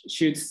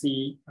should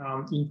see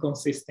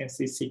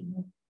inconsistency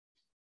signal.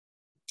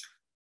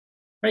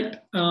 Right.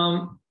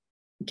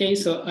 Okay,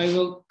 so I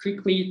will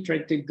quickly try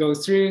to go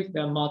through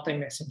the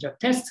multi-messenger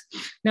test.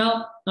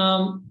 Now,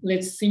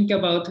 let's think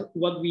about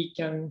what we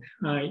can,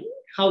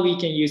 how we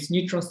can use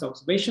neutron star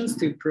observations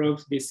to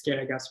prove this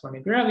scalar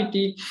gas-Bonnet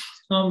gravity.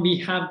 We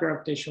have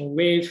gravitational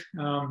wave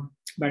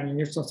by the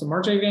neutron star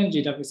merger event,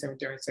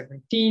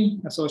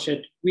 GW7117,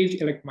 associated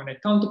with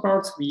electromagnetic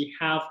counterparts. We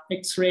have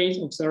X-rays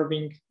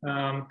observing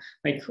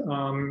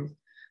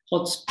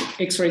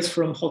X-rays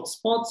from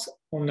hotspots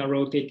on a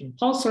rotating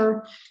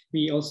pulsar.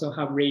 We also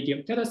have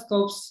radio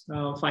telescopes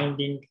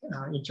finding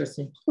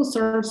interesting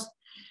pulsars.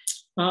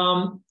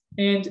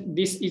 And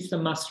this is the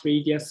mass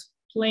radius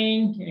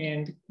plane,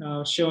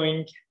 and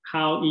showing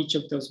how each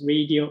of those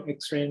radio,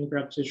 X-ray, and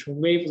gravitational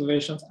wave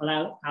observations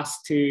allow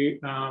us to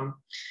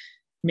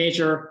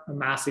measure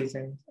masses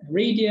and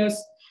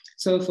radius.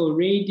 So for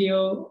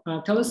radio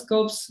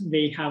telescopes,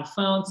 they have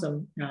found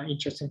some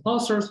interesting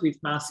pulsars with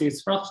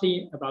masses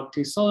roughly about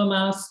 2 solar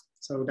mass.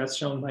 So that's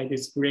shown by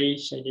this gray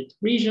shaded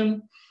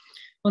region.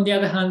 On the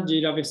other hand,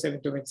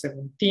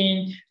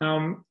 GW7117,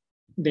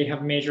 they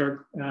have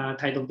measured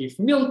tidal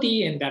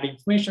differability, and that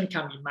information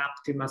can be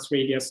mapped to mass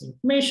radius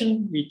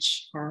information,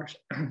 which are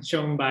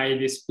shown by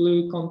this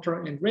blue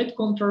contour and red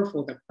contour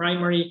for the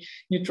primary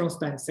neutron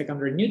star and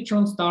secondary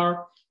neutron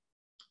star.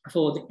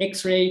 For the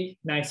X-ray,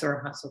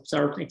 NICER has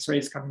observed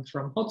X-rays coming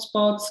from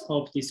hotspots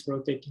of this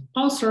rotating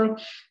pulsar.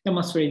 The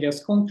mass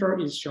radius contour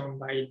is shown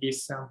by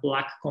these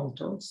black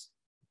contours.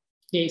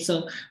 Okay,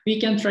 so we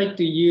can try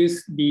to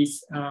use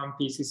these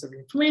pieces of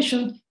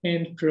information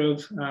and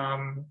prove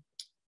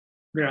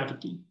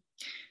gravity.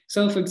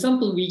 So for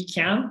example, we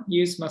can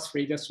use mass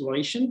radius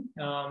relation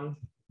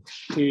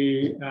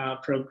to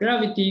prove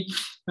gravity,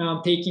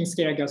 taking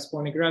scalar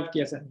gas-Bonnet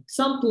gravity as an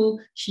example.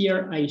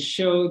 Here I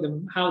show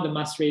them how the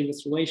mass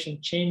radius relation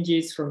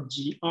changes from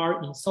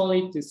GR in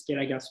solid to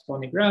scalar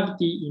gas-Bonnet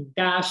gravity in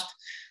dashed.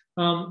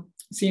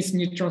 Since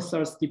neutron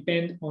stars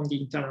depend on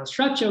the internal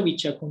structure,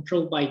 which are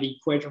controlled by the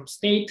equilibrium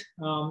state,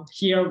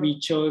 here we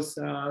chose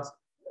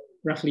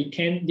roughly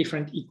 10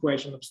 different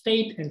equations of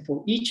state. And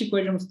for each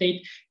equilibrium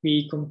state,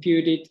 we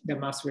computed the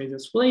mass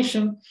radius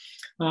relation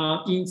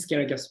in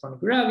scalar gas-Bonnet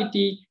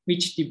gravity,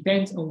 which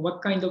depends on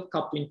what kind of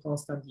coupling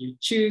constant you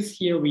choose.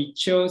 Here we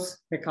chose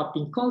the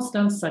coupling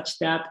constant such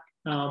that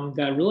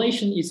the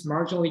relation is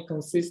marginally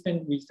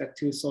consistent with the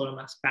 2 solar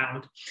mass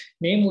bound.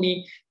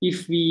 Namely,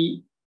 if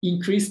we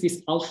increase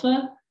this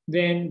alpha,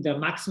 then the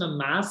maximum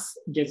mass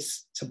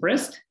gets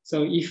suppressed.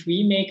 So if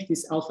we make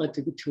this alpha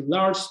to be too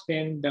large,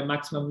 then the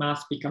maximum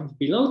mass becomes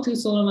below 2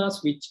 solar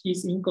mass, which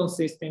is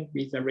inconsistent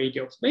with the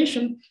radio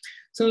observation.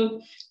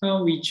 So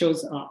we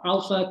chose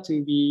alpha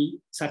to be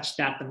such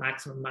that the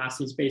maximum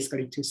mass is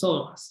basically 2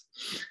 solar mass.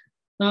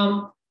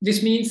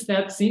 This means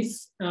that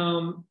since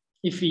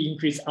if we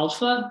increase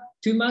alpha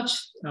too much,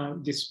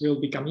 this will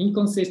become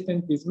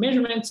inconsistent with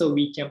measurement. So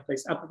we can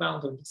place upper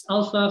bound on this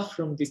alpha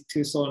from this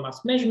 2 solar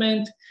mass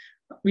measurement,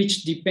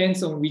 which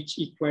depends on which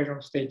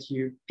equilibrium state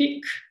you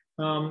pick.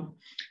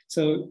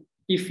 So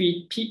if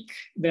we pick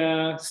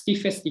the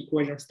stiffest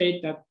equilibrium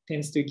state, that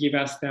tends to give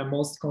us the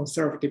most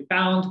conservative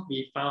bound.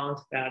 We found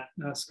that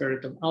square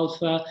root of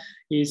alpha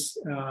is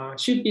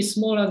should be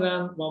smaller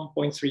than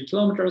 1.3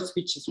 kilometers,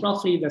 which is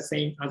roughly the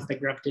same as the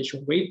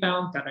gravitational wave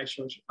bound that I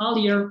showed you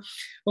earlier.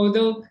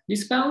 Although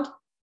this bound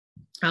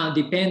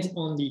depends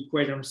on the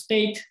equilibrium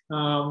state,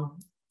 and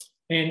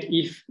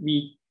if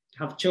we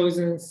have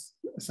chosen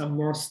some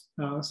more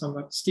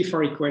somewhat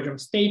stiffer equilibrium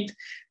state,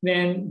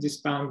 then this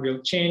bound will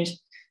change.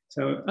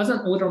 So as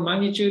an order of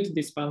magnitude,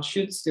 this bound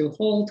should still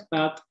hold,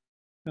 but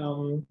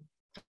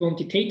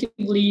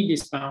quantitatively,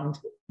 this bound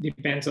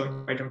depends on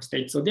equilibrium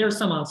state. So there's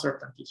some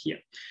uncertainty here.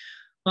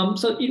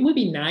 So it would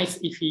be nice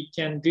if we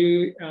can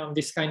do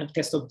this kind of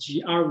test of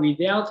GR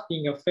without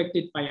being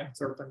affected by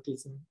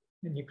uncertainties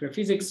in nuclear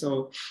physics.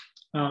 So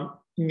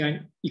in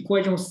an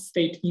equilibrium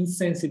state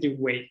insensitive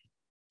way.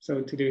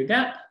 So to do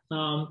that,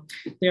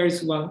 there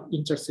is one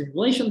interesting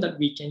relation that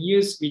we can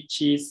use,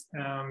 which is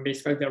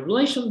basically the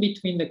relation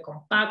between the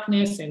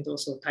compactness and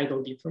also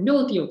tidal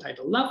deformability or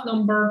tidal love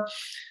number.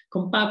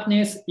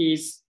 Compactness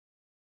is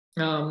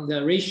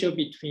the ratio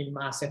between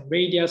mass and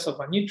radius of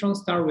a neutron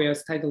star,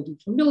 whereas tidal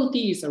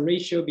deformability is a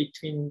ratio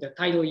between the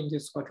tidal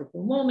induced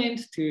quadrupole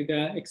moment to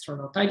the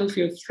external tidal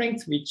field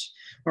strength, which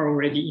are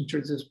already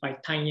introduced by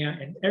Tanya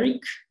and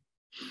Eric.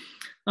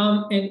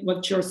 And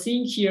what you're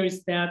seeing here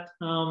is that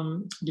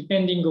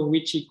depending on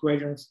which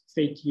equilibrium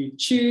state you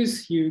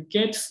choose, you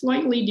get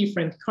slightly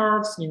different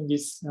curves in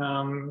this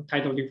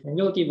tidal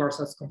deformability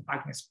versus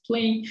compactness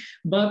plane.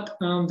 But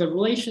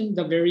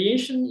the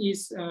variation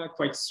is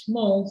quite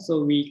small.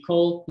 So we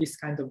call this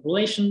kind of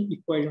relation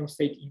equilibrium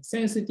state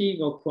insensitive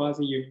or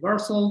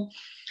quasi-universal.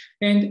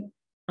 And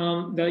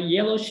the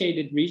yellow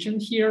shaded region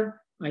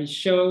here, I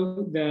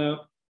show the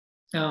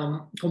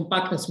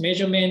compactness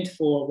measurement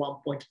for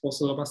 1.4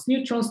 solar mass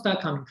neutron star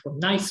coming from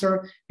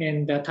NICER,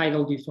 and the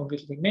tidal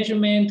deformability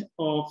measurement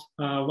of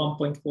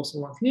 1.4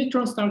 solar mass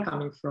neutron star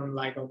coming from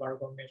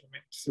LIGO-Vargo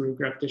measurement through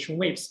gravitational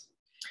waves.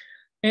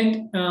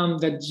 And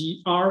the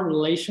GR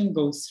relation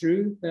goes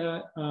through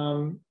the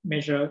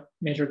measured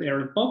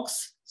error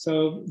box.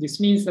 So this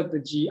means that the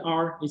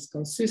GR is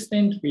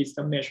consistent with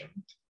the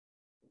measurement.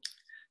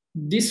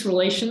 This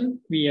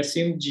relation, we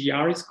assume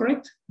GR is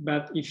correct,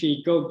 but if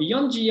we go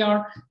beyond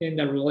GR, then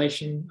the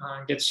relation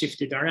gets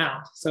shifted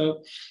around.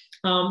 So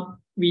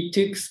we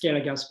took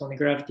scalar gas bond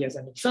gravity as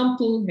an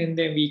example, and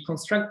then we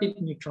constructed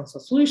neutron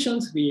star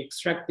solutions. We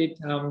extracted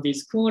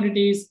these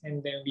quantities,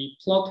 and then we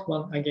plot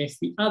one against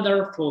the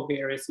other for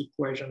various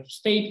equations of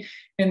state.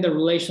 And the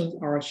relations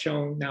are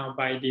shown now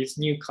by these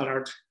new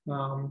colored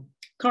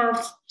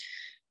curves.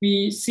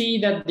 We see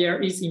that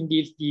there is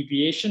indeed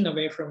deviation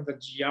away from the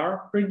GR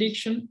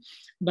prediction,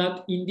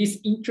 but in this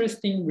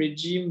interesting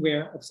regime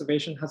where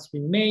observation has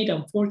been made,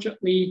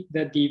 unfortunately,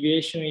 the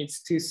deviation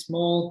is too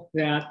small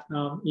that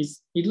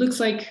it looks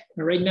like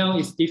right now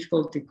it's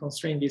difficult to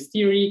constrain this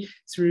theory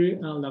through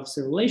Love's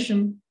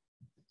relation,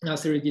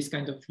 through this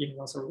kind of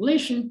universal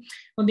relation.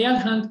 On the other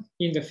hand,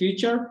 in the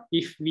future,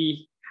 if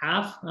we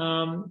have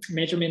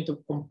measurement of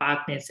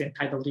compactness and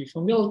tidal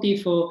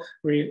deformability for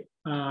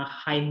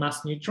high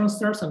mass neutron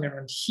stars somewhere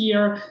around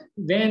here,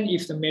 then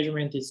if the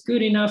measurement is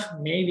good enough,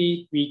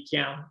 maybe we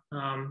can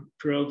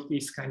prove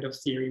this kind of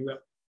theory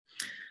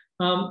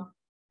well.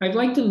 I'd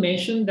like to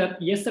mention that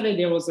yesterday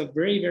there was a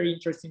very, very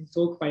interesting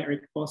talk by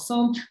Eric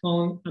Poisson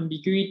on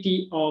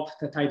ambiguity of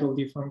the tidal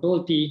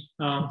deformability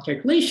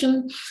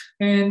calculation.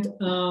 And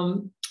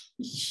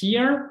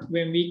here,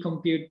 when we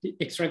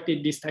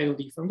extracted this tidal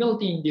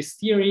deformability in this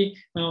theory,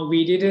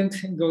 we didn't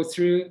go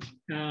through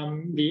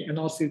the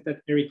analysis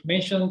that Eric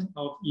mentioned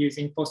of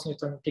using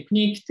post-Newtonian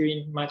technique,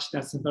 doing much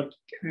asymptotic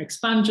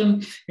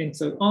expansion, and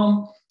so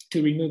on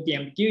to remove the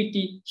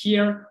ambiguity.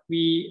 Here,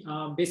 we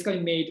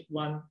basically made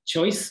one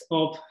choice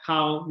of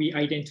how we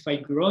identify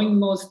growing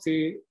modes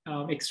to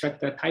extract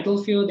the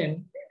tidal field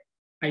and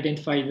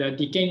identify the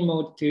decaying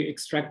mode to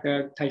extract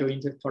the tidal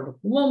induced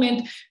quadrupole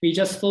moment. We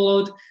just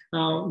followed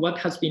what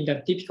has been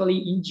done typically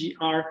in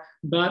GR,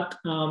 but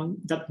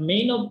that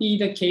may not be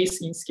the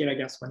case in scalar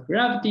gas band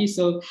gravity.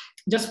 So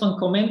just one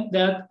comment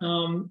that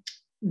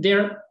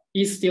there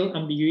is still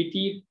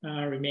ambiguity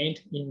remained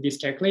in this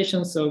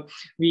calculation. So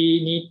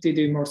we need to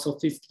do more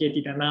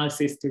sophisticated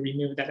analysis to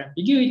remove that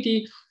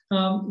ambiguity.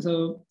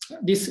 So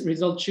this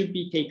result should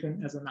be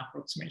taken as an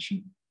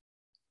approximation.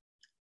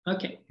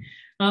 Okay.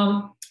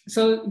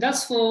 So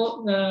that's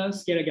for the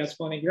scalar gas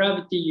bond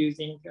gravity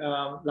using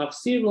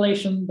Love-C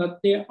relation, but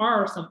there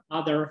are some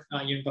other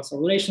universal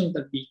relations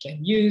that we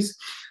can use.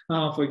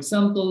 For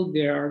example,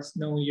 there's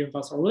no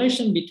universal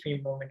relation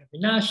between moment of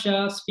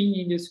inertia,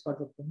 spin-induced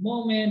quadrupole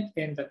moment,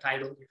 and the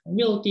tidal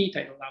deformability,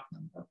 tidal love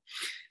number.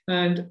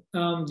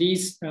 And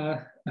these,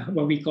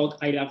 what we call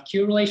I love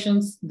Q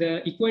relations,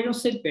 the equilibrium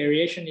state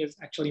variation is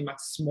actually much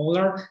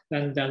smaller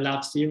than the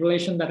Love-C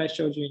relation that I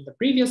showed you in the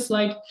previous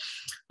slide.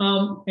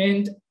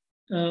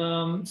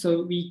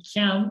 So we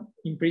can,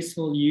 in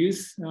principle,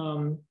 use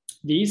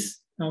these.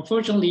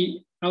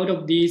 Unfortunately, out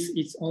of this,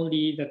 it's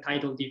only the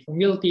tidal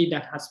deformability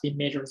that has been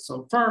measured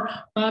so far.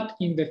 But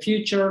in the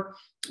future,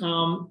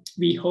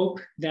 we hope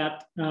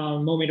that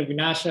moment of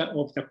inertia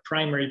of the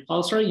primary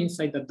pulsar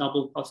inside the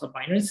double pulsar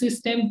binary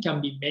system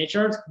can be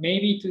measured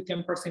maybe to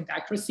 10%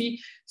 accuracy.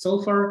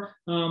 So far,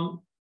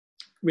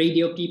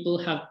 radio people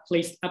have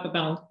placed upper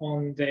bound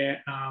on the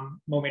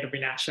moment of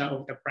inertia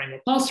of the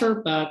primary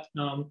pulsar, but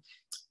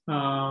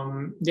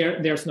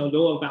there's no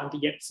lower bound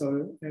yet,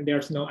 so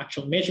there's no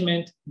actual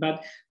measurement,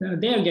 but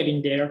they're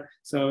getting there.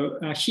 So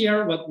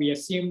here, what we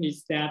assume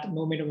is that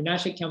moment of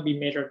inertia can be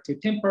measured to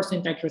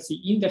 10%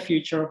 accuracy in the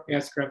future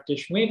as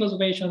gravitational wave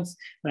observations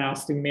allow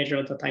us to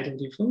measure the tidal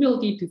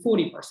deformability to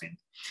 40%.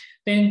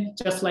 Then,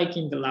 just like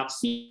in the lab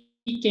C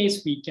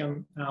case, we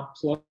can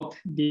plot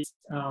this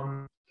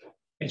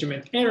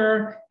measurement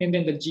error, and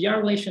then the GR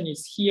relation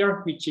is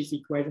here, which is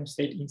equilibrium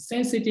state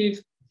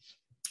insensitive.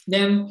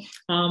 Then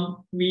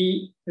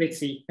let's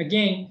see,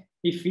 again,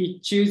 if we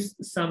choose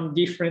some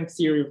different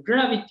theory of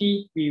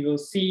gravity, we will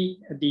see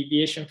a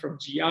deviation from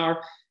GR.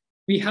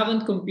 We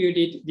haven't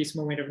computed this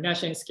moment of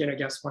inertia in scalar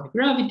gas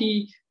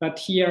quantigravity, but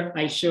here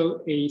I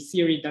show a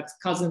theory that's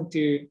cousin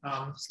to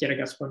scalar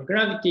gas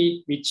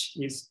quantigravity, which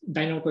is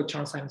dynamical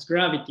Chern-Simons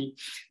gravity,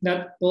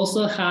 that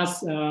also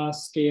has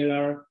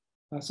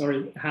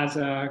has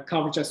a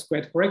curvature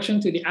squared correction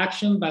to the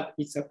action, but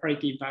it's a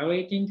parity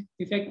violating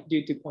effect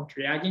due to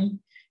Pontryagin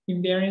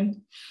invariant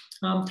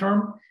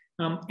term.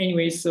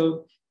 Anyway,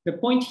 so the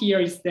point here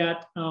is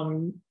that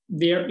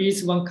there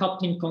is one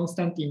coupling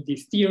constant in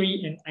this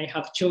theory, and I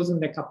have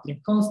chosen the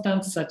coupling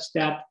constant such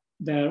that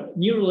the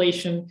new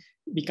relation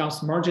becomes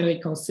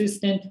marginally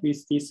consistent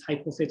with this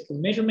hypothetical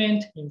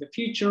measurement in the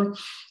future.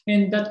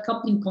 And that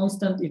coupling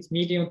constant is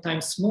million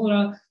times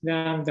smaller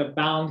than the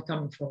bound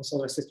coming from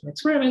solar system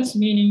experiments,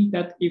 meaning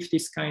that if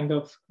this kind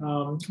of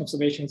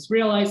observation is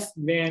realized,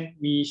 then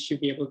we should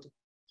be able to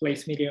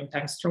place million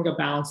times stronger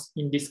bounds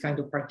in this kind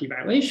of parity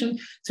violation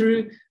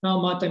through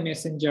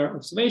multi-messenger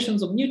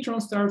observations of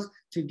neutron stars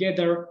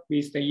together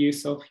with the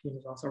use of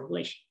universal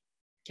relation.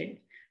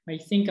 Okay. I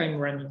think I'm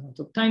running out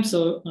of time,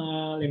 so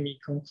let me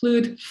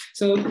conclude.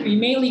 So we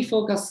mainly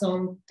focus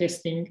on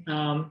testing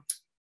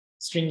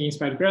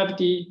string-inspired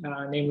gravity,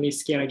 namely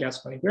scalar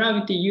gas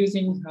quantigravity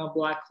using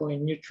black hole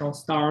and neutron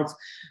stars.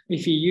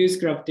 If we use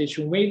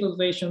gravitational wave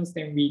observations,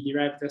 then we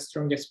derive the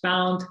strongest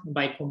bound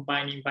by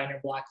combining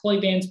binary black hole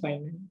events, by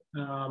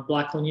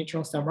black hole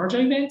neutron star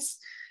merger events.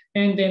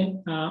 And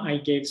then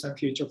I gave some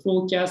future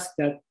forecasts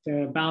that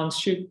the bounds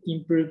should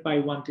improve by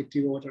 1 to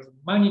 2 orders of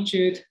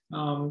magnitude.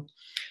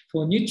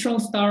 For neutron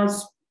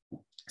stars,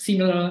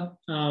 similar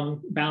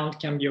bound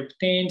can be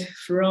obtained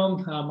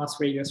from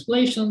mass radius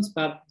relations,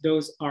 but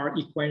those are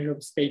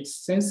equilibrium state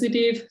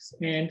sensitive,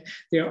 and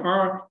there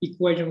are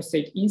equilibrium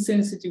state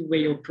insensitive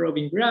way of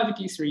probing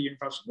gravity through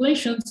universal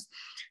relations.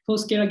 For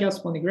scalar gas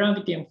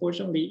quantigravity,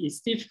 unfortunately,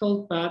 it's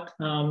difficult, but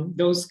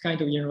those kind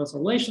of universal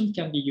relations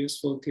can be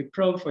useful to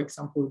probe, for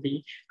example,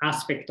 the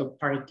aspect of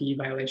parity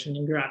violation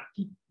in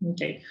gravity.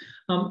 Okay,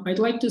 I'd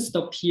like to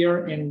stop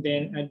here, and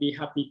then I'd be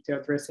happy to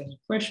address any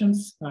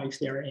questions if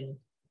there are any.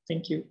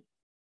 Thank you.